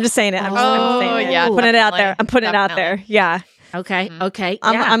Carrillo. I'm just saying it. I'm saying it. yeah, I'm putting it out there. definitely. I'm putting it out there. Yeah. Okay. Okay.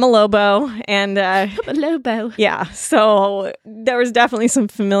 I'm a Lobo, and a Lobo. yeah. So there was definitely some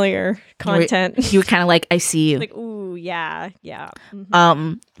familiar content. You were kind of like, I see you. Like, ooh, yeah.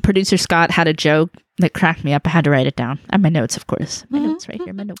 Producer Scott had a joke that cracked me up. I had to write it down. I have my notes, of course. My notes right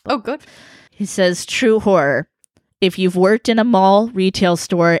here. My notebook. Oh, good. He says, true horror. If you've worked in a mall retail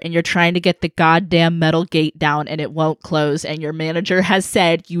store and you're trying to get the goddamn metal gate down and it won't close, and your manager has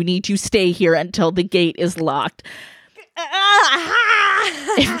said you need to stay here until the gate is locked.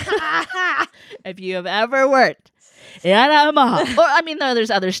 If you have ever worked in a mall. Or, I mean, no,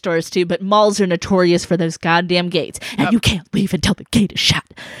 there's other stores too, but malls are notorious for those goddamn gates. And you can't leave until the gate is shut.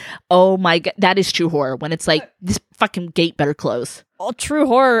 Oh my God. That is true horror when it's like, this fucking gate better close. All true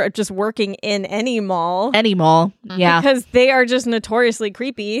horror just working in any mall. Any mall. Yeah. Because they are just notoriously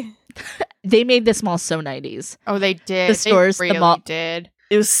creepy. They made this mall so 90s. Oh, they did. The stores, they really the mall. did.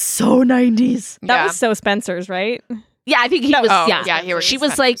 It was so 90s. That was so Spencer's, right? Yeah, I think he was. Oh, yeah, he was she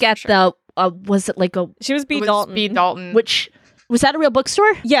was Spencer's like for at sure. the. Was it like a? She was B. It was Dalton. B. Dalton. Which was that a real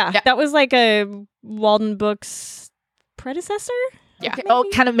bookstore? Yeah, Yeah. that was like a Walden Books predecessor. Yeah. Oh,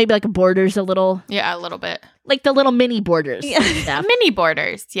 kind of maybe like a Borders, a little Yeah, a little bit. like the little mini Borders. Yeah. Yeah. Mini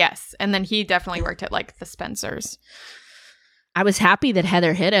Borders, yes. And then he definitely worked at like the Spencer's. I was happy that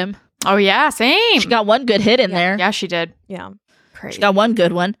Heather hit him. Oh yeah, same. She got one good hit in there. Yeah, she did. Yeah. Crazy. She got one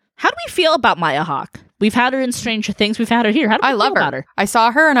good one. How do we feel about Maya Hawke? We've had her in Stranger Things. We've had her here. How do we I feel love about her. her? I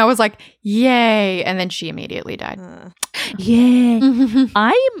saw her and I was like, yay. And then she immediately died. Yeah.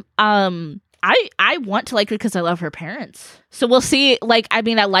 I want to like her because I love her parents. So we'll see. Like, I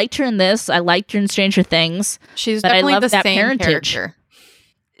mean, I liked her in this. I liked her in Stranger Things. She's But I definitely love the that same parentage. character.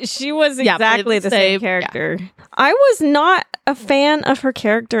 She was Yeah, exactly but the same character. I was not a fan of her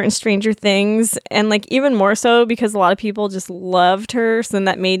character in Stranger Things, and like even more so because a lot of people just loved her, so then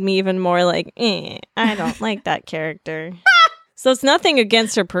that made me even more like, I don't like that character. So it's nothing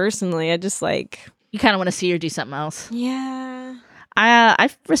against her personally. I just like, You kind of want to see her do something else. yeah. I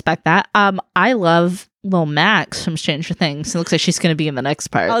respect that. I love Lil Max from Stranger Things. It looks like she's going to be in the next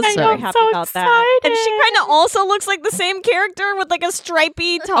part. I was so. very happy about that. And she kind of also looks like the same character with like a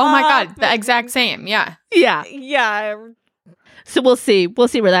stripy top. Oh my god, the exact same. Yeah. Yeah. Yeah. So we'll see. We'll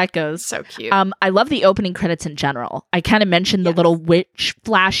see where that goes. So cute. I love the opening credits in general. I kind of mentioned the little witch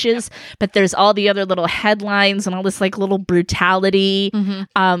flashes, but there's all the other little headlines and all this like little brutality. Mhm.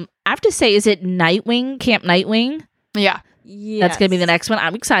 I have to say, is it Nightwing, Camp Nightwing? Yeah. That's going to be the next one.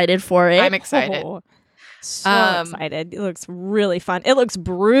 I'm excited for it. I'm excited. Oh, so excited. It looks really fun. It looks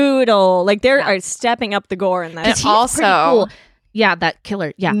brutal. Like they are stepping up the gore in that. And He's also- pretty cool. Yeah, that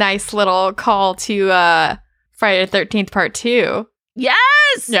killer. Yeah. Nice little call to Friday the 13th part 2.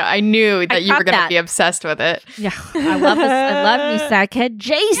 Yes. Yeah, I knew that you were caught going to that. be obsessed with it. Yeah. I love me Sackhead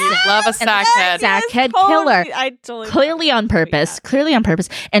Jason. Love a And sackhead. Sackhead Totally. killer. I totally Clearly on purpose. Clearly on purpose.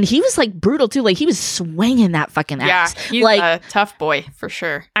 And he was like brutal too. Like he was swinging that fucking Yeah, axe. he's like a tough boy for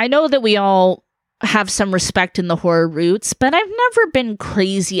sure. I know that we all have some respect in the horror roots, but I've never been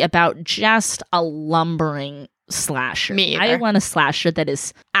crazy about just a lumbering slasher. Me I either. want a slasher that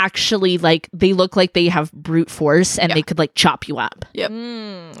is actually like they look like they have brute force and Yeah. they could like chop you up.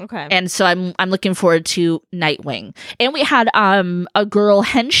 Okay. And so I'm looking forward to Nightwing. And we had a girl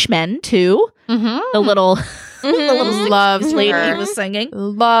henchman too. Mm-hmm. The little the little Loves 60s lady her. who was singing.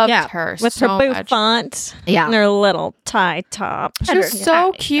 Loved Yeah. her With so her much. bouffant Yeah. and her little tie top. She was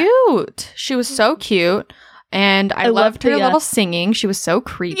so cute. She was so cute. And I I loved loved her the, little singing. She was so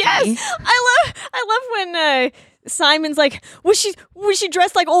creepy. Yes, I love when Simon's like, was she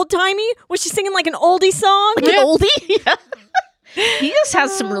dressed like old timey? Was she singing like an oldie song? Like an oldie. Yeah. He just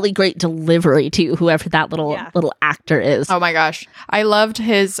has some really great delivery too, whoever that little actor is. Oh my gosh. I loved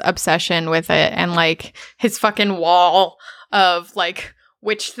his obsession with it and like his fucking wall of like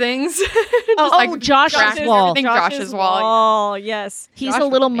witch things. Just, Josh's Josh's wall. everything Josh's wall. wall. Yes. He's Josh a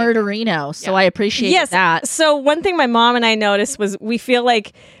was little amazing. murderino, so Yeah. I appreciate Yes. that. So one thing my mom and I noticed was we feel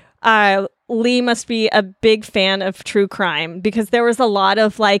like Lee must be a big fan of true crime because there was a lot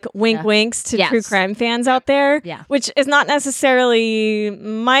of like winks to Yes. true crime fans out there, Yeah. which is not necessarily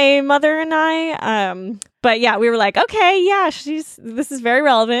my mother and I. But yeah, we were like, okay, yeah, this is very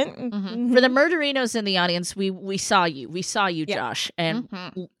relevant. Mhm. For the murderinos in the audience, we saw you. We saw you, Yeah. Josh. And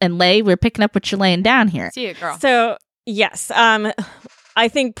Mhm. and Lay, we're picking up what you're laying down here. See it, girl. So yes, I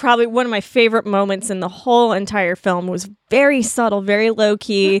think probably one of my favorite moments in the whole entire film was very subtle, very low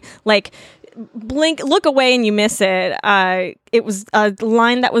key, like look away and you miss it. It was a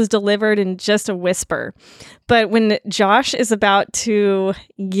line that was delivered in just a whisper. But when Josh is about to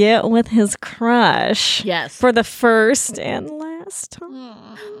get with his crush Yes. for the first and last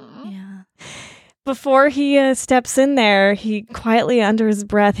time, yeah. before he steps in there, he quietly under his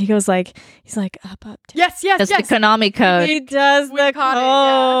breath, he's like, up, down. Yes, yes, That's yes. the Konami code. He does We the caught it,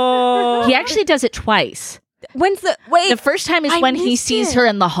 yeah. code. He actually does it twice. When's the wait? The first time is I when he missed sees it. her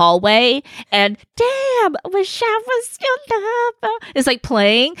in the hallway and damn, wish I was your lover. It's like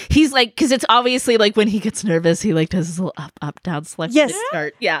playing. He's like, because it's obviously like when he gets nervous, he like does his little up, down, select. Yes.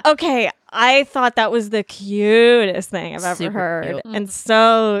 Start. Yeah. Okay. I thought that was the cutest thing I've ever Super heard. cute. And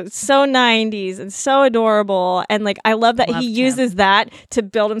so 90s and so adorable. And like I love that Loved he him. uses that to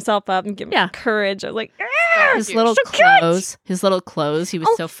build himself up and give him Yeah. courage. I was like, "Ah, His little so cute." clothes. His little clothes. He was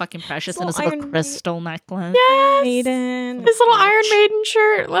Oh, so fucking precious in little his little Iron Maiden. crystal necklace. Yes. Maiden. His little Iron Maiden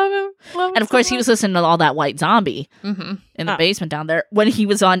shirt. Love him. Love him And of course, he was listening to all that White Zombie Mm-hmm. in the Oh. basement down there when he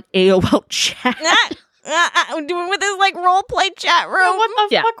was on AOL chat. Doing with his like role play chat room. What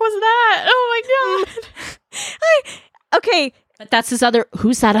the Yeah. fuck was that? Oh my god. Okay, But that's his other.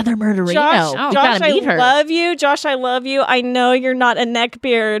 Who's that other murderino? Josh, You Josh, gotta meet I her. love you. Josh, I love you. I know you're not a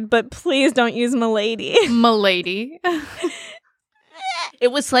neckbeard, but please don't use Milady. Milady.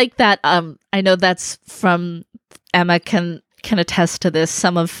 It was like that. I know that's from Emma can attest to this.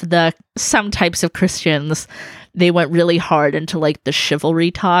 Some types of Christians, they went really hard into like the chivalry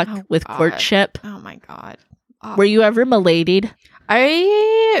talk Oh, with God. courtship. Oh my god. Were you ever miladied?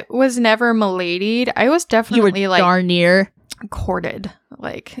 I was never miladied. I was You were definitely like darn near. courted.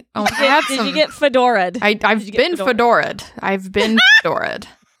 Like, oh, I had Did some. you get fedora'd? I've you been get fedora'd. I've been fedora'd.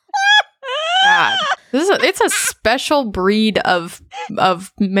 God, it's a special breed of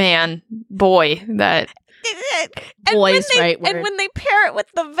boy that And Boys, when they, right And word. when they pair it with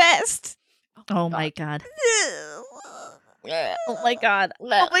the vest. Oh my god. Oh my god.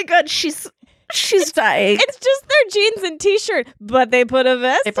 Oh my god. She's dying. It's just their jeans and t-shirt, but they put a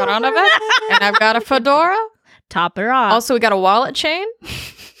vest. they put on a over vest, it. and I've got a fedora. Top her off. Also, we got a wallet chain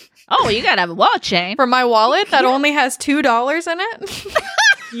Oh, you gotta have a watch chain. for my wallet that only has $2 in it.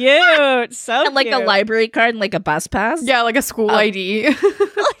 Cute. So And like a cute. library card and like a bus pass. Yeah, like a school ID.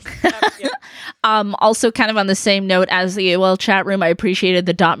 Also kind of on the same note as the AOL chat room, I appreciated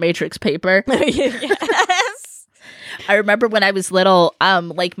the dot matrix paper. Yes. I remember when I was little,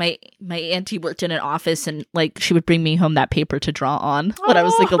 like my auntie worked in an office and like she would bring me home that paper to draw on when I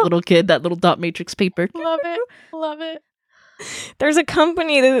was like a little kid, that little dot matrix paper. Love it. Love it. There's a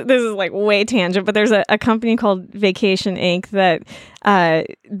company, this is like way tangent, but there's a company called Vacation Inc. that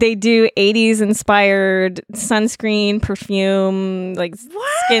they do 80s inspired sunscreen, perfume, like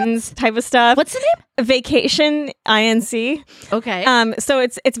skins type of stuff. What's the name? Vacation INC. Okay. So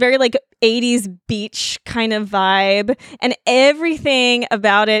it's very like 80s beach kind of vibe, and everything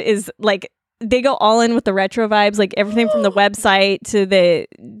about it is like they go all in with the retro vibes, like everything from the website to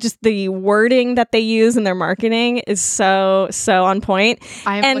the wording that they use in their marketing is so on point.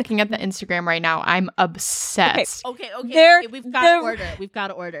 I'm And- looking at the Instagram right now. I'm obsessed. Okay. They're- We've got they're- to order. We've got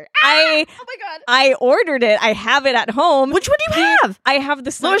to order. I Oh my god. I ordered it. I have it at home. Which one do you have? I have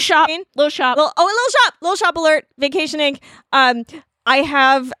the Little shop. sunscreen. Little shop. Little shop alert. Vacation Inc. I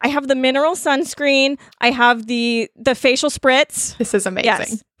have the mineral sunscreen. I have the facial spritz, This is amazing.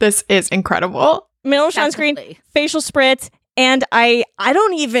 Yes. This is incredible. mineral sunscreen, Definitely. facial spritz, and I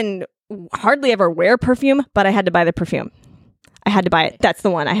don't even hardly ever wear perfume, but I had to buy the perfume. I had to buy it. That's the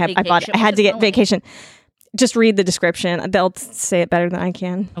one I have. I bought it. Vacation. I had to What's it get smell like? vacation. Just read the description. They'll say it better than I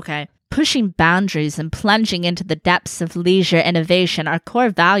can. Okay. Pushing boundaries and plunging into the depths of leisure innovation are core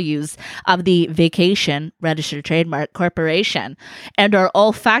values of the Vacation Registered Trademark Corporation, and our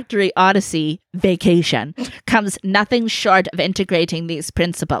olfactory odyssey, Vacation, comes nothing short of integrating these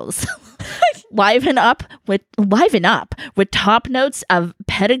principles. Liven up with top notes of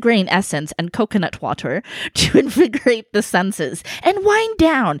petitgrain essence and coconut water to invigorate the senses, and wind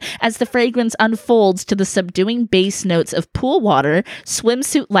down as the fragrance unfolds to the subduing bass notes of pool water,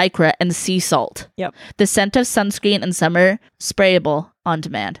 swimsuit lycra, and sea salt. Yep. The scent of sunscreen and summer, sprayable on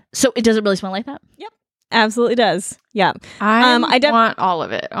demand. So it doesn't really smell like that? Absolutely does. Yeah. I I want all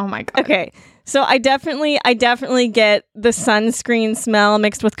of it. Oh my god. Okay. So I definitely get the sunscreen smell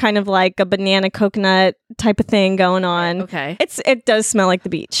mixed with kind of like a banana coconut type of thing going on. Okay. It does smell like the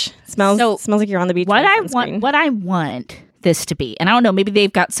beach. Smells like you're on the beach. What with I sunscreen. want this to be, and I don't know, maybe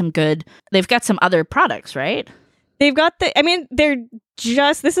they've got some other products, right? They've got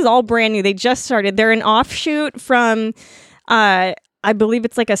this is all brand new. They just started. They're an offshoot from I believe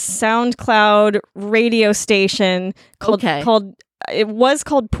it's like a SoundCloud radio station called it was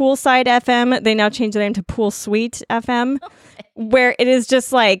called Poolside FM. They now changed the name to Pool Suite FM, where it is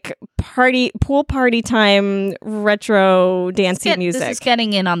just like pool party time retro dancey music. This is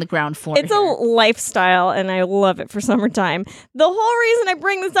getting in on the ground floor. It's a lifestyle, and I love it for summertime. The whole reason I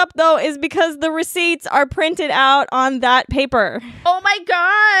bring this up, though, is because the receipts are printed out on that paper. Oh my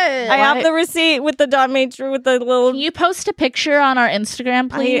god! I have the receipt with the dot matrix with the little. Can you post a picture on our Instagram,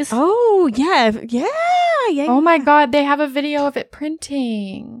 please? Yeah. Oh my god, they have a video of it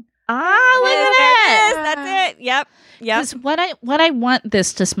printing. Look at that! That's it. Yep. Because what I want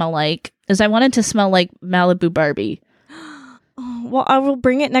this to smell like is I want it to smell like Malibu Barbie. Oh Well, I will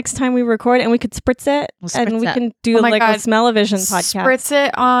bring it next time we record, and we could spritz it, We'll spritz and we it. can do Oh my like a God. Smell-O-Vision podcast. Spritz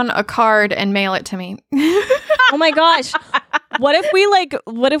it on a card and mail it to me. Oh my gosh! What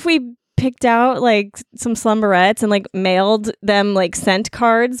if we picked out like some slumberettes and like mailed them like scent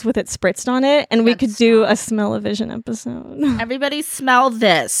cards with it spritzed on it, and we could do a Smell-O-Vision episode. Everybody smell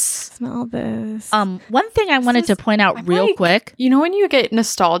this. Smell this. One thing I wanted to point out real quick. You know when you get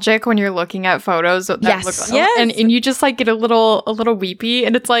nostalgic when you're looking at photos that Yes. look Yes. and you just like get a little weepy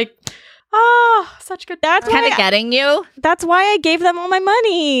and it's like, such good. That's times. Kind of getting you. That's why I gave them all my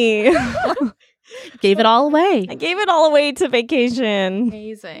money. Gave it all away. I gave it all away to vacation.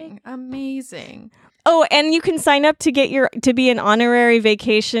 amazing. Oh, and you can sign up to be an honorary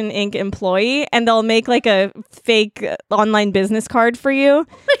Vacation Inc. employee, and they'll make like a fake online business card for you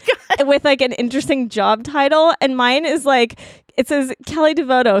with like an interesting job title. And mine is like, it says Kelly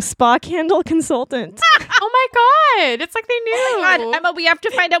Devoto, spa candle consultant. Oh my god, it's like they knew. Oh my God, Emma, we have to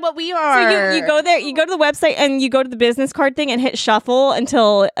find out what we are. So you go there, you go to the website, and you go to the business card thing and hit shuffle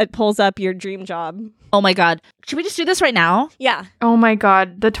until it pulls up your dream job. Oh my God. Should we just do this right now? Yeah. Oh my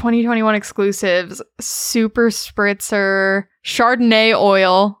god, the 2021 exclusives: Super Spritzer, Chardonnay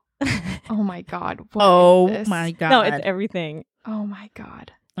oil. Oh my god. what Oh is this? my God. No, it's everything. Oh my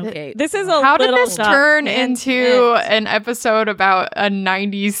god. Okay. This is a How did little this turn document. into an episode about a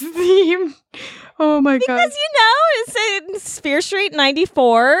 90s theme? Oh my god. Because it's in Spear Street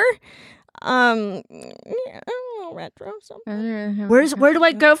 94. A little retro something. Where do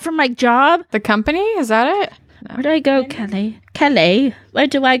I go for my job? The company? Is that it? Where do I go, Kelly? Kelly? Where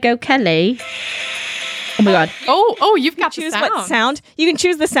do I go, Kelly? Oh my God. Oh, you've got the Choose sound. what sound. You can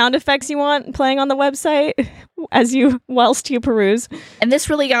choose the sound effects you want playing on the website whilst you peruse. And this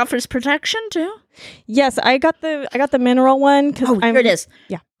really offers protection too? Yes, I got the mineral one because Oh, here it is.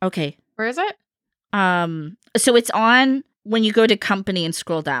 Yeah. Okay. Where is it? So it's on when you go to company and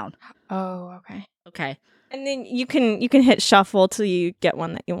scroll down. Oh, okay. Okay. And then you can hit shuffle till you get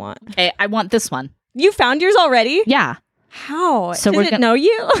one that you want. Okay, I want this one. You found yours already? Yeah. How? So Did we're it gonna- know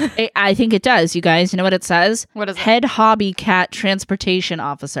you? I think it does. You guys, you know what it says? What is it? Head hobby cat transportation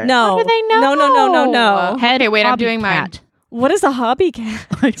officer. No. How do they know? No. Head Okay, wait, I'm hobby doing mine. cat. What is a hobby cat?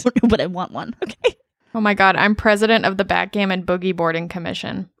 I don't know, but I want one. Okay. Oh my god, I'm president of the Backgammon Boogie Boarding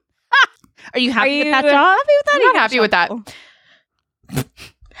Commission. Are you happy with that Are you job? happy with that? I'm or not you happy with that. shuffle?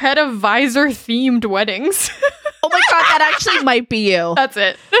 Head of visor themed weddings. Oh my God, that actually might be you. That's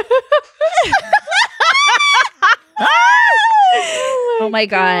it. Oh my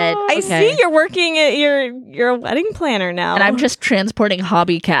God. I Okay. see you're working at you're a wedding planner now. And I'm just transporting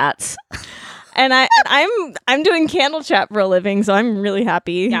hobby cats. and I'm doing candle chat for a living, so I'm really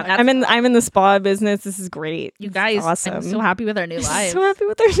happy. Yeah, that's I'm in the spa business. This is great. You This is guys, awesome. I'm so happy with our new lives. So happy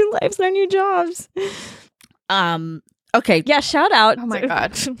with our new lives and our new jobs. Okay. Yeah, shout out. Oh my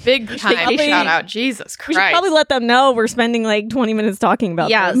god. Big time probably- shout out. Jesus We should Christ. probably let them know we're spending like 20 minutes talking about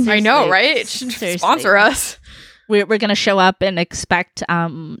Yeah, this. I know, Seriously. right? Seriously. Sponsor us. We're going to show up and expect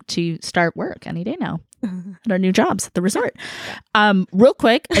to start work any day now at our new jobs at the resort. Real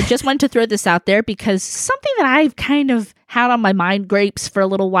quick, I just wanted to throw this out there because something that I've kind of had on my mind grapes for a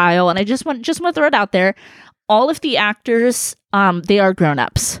little while, and I just want to throw it out there. All of the actors, they are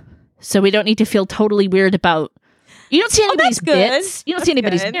grown-ups. So we don't need to feel totally weird about... You don't see anybody's that's good. bits. You don't That's see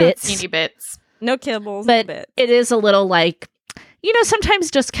anybody's good. bits. Teeny bits. No kibbles. But no bits. it is a little like,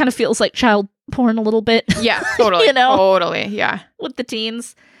 sometimes just kind of feels like child porn a little bit Yeah, totally. You know? Totally. Yeah. with the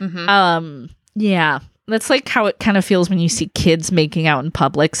teens. Mhm. Yeah. That's like how it kind of feels when you see kids making out in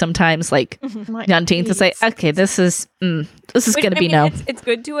public sometimes, like young teens. It's like, okay, this is going to be no. It's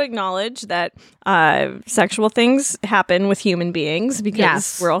good to acknowledge that sexual things happen with human beings because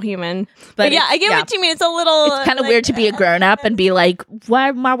Yes. we're all human. But yeah, it's- I get what you mean. It's a little. It's kind of weird to be a grown up and be like, why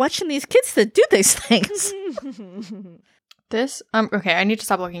am I watching these kids that do these things? This okay, I need to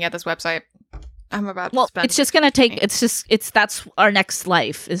stop looking at this website. I'm about to Well, spend it's just going to take, that's our next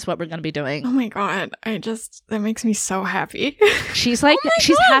life is what we're going to be doing. Oh my god. That makes me so happy. She's like,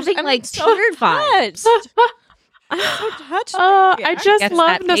 she's gosh, having I'm like so tear vibes. touched. I'm so touched. Oh, Yeah. I just Gets love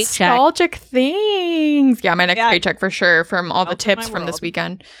that paycheck. nostalgic things. Yeah, my next Yeah. paycheck for sure from all the Welcome to tips my from this world.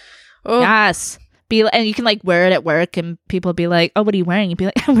 weekend. Oh, Yes. And you can like wear it at work and people be like, oh, what are you wearing? You'd be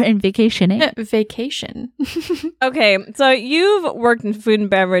like, I'm wearing vacation. vacation. Okay, so you've worked in food and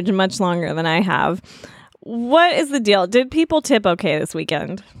beverage much longer than I have. What is the deal? Did people tip okay this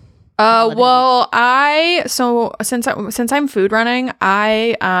weekend? Well, since I'm food running,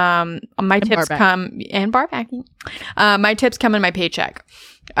 my And tips bar come and bar backing. My tips come in my paycheck.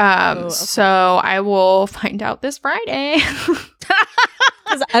 okay. So I will find out this Friday.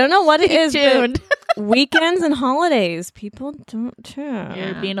 'Cause I don't know what it is, tuned. but weekends and holidays. People don't care.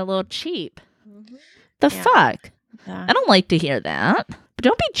 You're being a little cheap. Mm-hmm. The fuck? Yeah. I don't like to hear that. But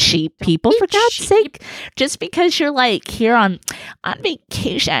don't be cheap, people, for God's sake. Just because you're like here on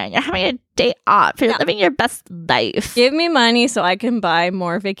vacation, you're having a day off, you're living your best life. Give me money so I can buy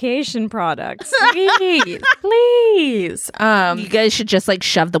more vacation products. Please, please. You guys should just like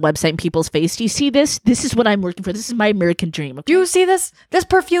shove the website in people's face. Do you see this? This is what I'm working for. This is my American dream. Okay? Do you see this? This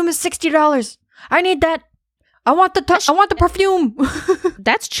perfume is $60. I need that. I want the perfume.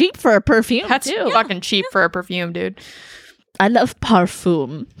 That's cheap for a perfume, That's too. fucking cheap for a perfume, dude. I love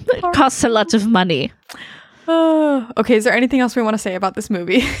parfum. It costs a lot of money. Okay, is there anything else we want to say about this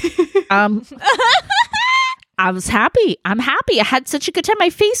movie? I was happy. I'm happy. I had such a good time. My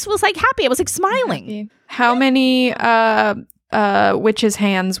face was like happy. I was like smiling. How many witches'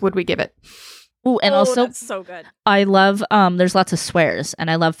 hands would we give it? Ooh, and also that's so good. I love there's lots of swears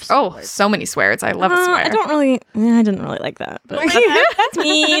and I love So many swears. I love a swear. I didn't really like that. But that's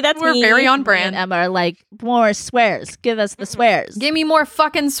me. That's We're me. very on and brand. Emma are like, more swears. Give us the swears. Give me more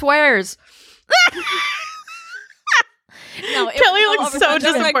fucking swears. No, Kelly looks so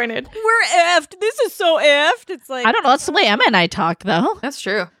disappointed. We're effed. This is so effed. It's like I don't know. That's the way Emma and I talk, though. That's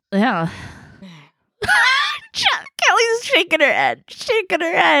true. Yeah. Kelly's shaking her head,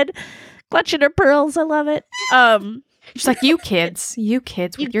 clutching her pearls. I love it. She's like, you kids with your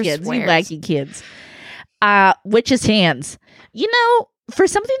kids, swears. you wacky kids. Witch's hands. You know, for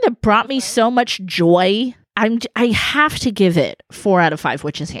something that brought me so much joy, I have to give it 4 out of 5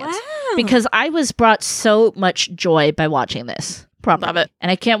 witch's hands. Wow. Because I was brought so much joy by watching this. Probably. Love it. And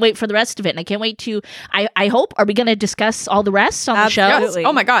I can't wait for the rest of it. And I can't wait to, I hope, are we going to discuss all the rest on the show? Absolutely.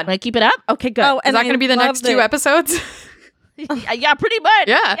 Oh my god. Want to keep it up? Okay, good. Oh, Is that going to be the next 2 episodes? Yeah, pretty much.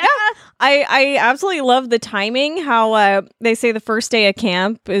 Yeah. I absolutely love the timing. How they say the first day of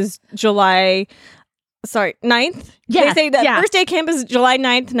camp is July 9th. Yeah, They say the yeah. first day of camp is July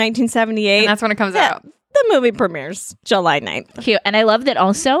 9th, 1978. And that's when it comes Yeah. out. The movie premieres July 9th. Cute. And I love that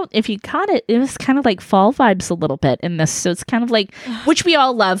also, if you caught it, it was kind of like fall vibes a little bit in this. So it's kind of like, which we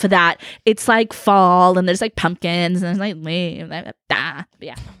all love that. It's like fall and there's like pumpkins and there's like leaves. But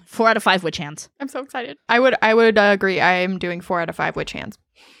yeah, 4 out of 5 witch hands. I'm so excited. I would agree. I am doing 4 out of 5 witch hands.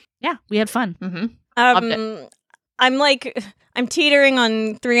 Yeah, we had fun. Mm-hmm. Loved I'm teetering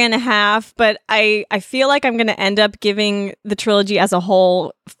on 3.5, but I feel like I'm going to end up giving the trilogy as a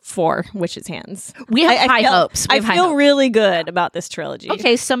whole 4 witches' hands. We have high feel- hopes. We I have high feel hopes. really good about this trilogy.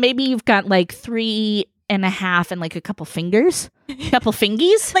 Okay, so maybe you've got like 3.5 and like a couple fingers, couple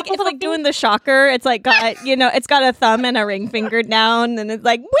fingies. Like it's like doing the shocker. It's like got it's got a thumb and a ring finger down, and it's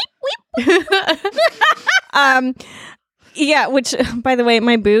like whip whip. Yeah. Which, by the way,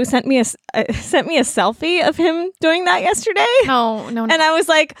 my boo sent me a selfie of him doing that yesterday, No. and I was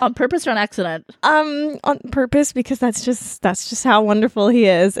like, On purpose or on accident? on purpose, because that's just how wonderful he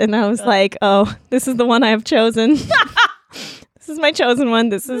is. And I was like, oh, this is the one I have chosen. This is my chosen one.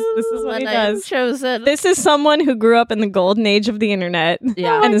 This is what he does. Chosen. This is someone who grew up in the golden age of the internet.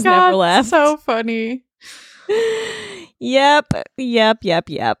 Yeah. and has never left. So funny. Yep.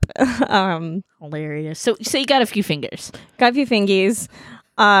 Hilarious. So you got a few fingers. Got a few fingies.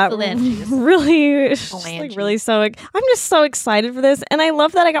 Phalanges. Really, just, like, Phalanges. really so. I'm just so excited for this, and I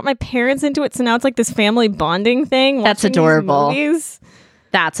love that I got my parents into it. So now it's like this family bonding thing. That's watching these adorable. movies.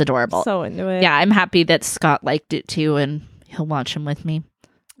 That's adorable. So into it. Yeah, I'm happy that Scott liked it too, and he'll watch them with me.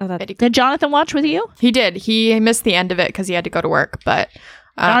 Oh, that's Did Jonathan watch with you? He did. He missed the end of it because he had to go to work, but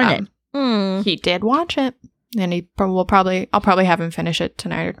Darn it. he did watch it, and I'll probably have him finish it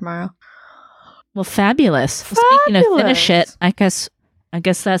tonight or tomorrow. Well, fabulous. Well, speaking of finish it, I guess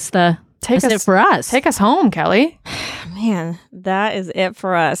that's that's it for us. Take us home, Kelly. Man, that is it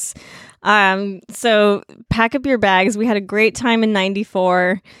for us. So pack up your bags. We had a great time in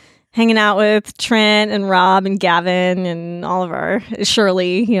 '94, hanging out with Trent and Rob and Gavin and all of our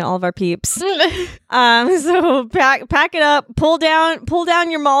Shirley, all of our peeps. So pack it up, pull down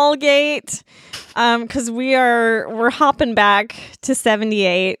your mall gate, because we're hopping back to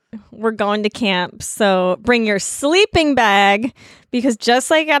 78. We're going to camp, so bring your sleeping bag, because just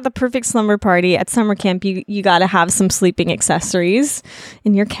like at the Perfect Slumber Party at summer camp, you got to have some sleeping accessories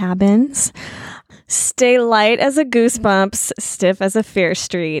in your cabins. Stay light as a Goosebumps, stiff as a Fear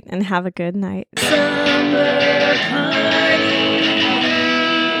Street, and have a good night.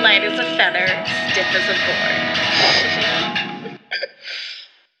 Light as a feather, stiff as a board.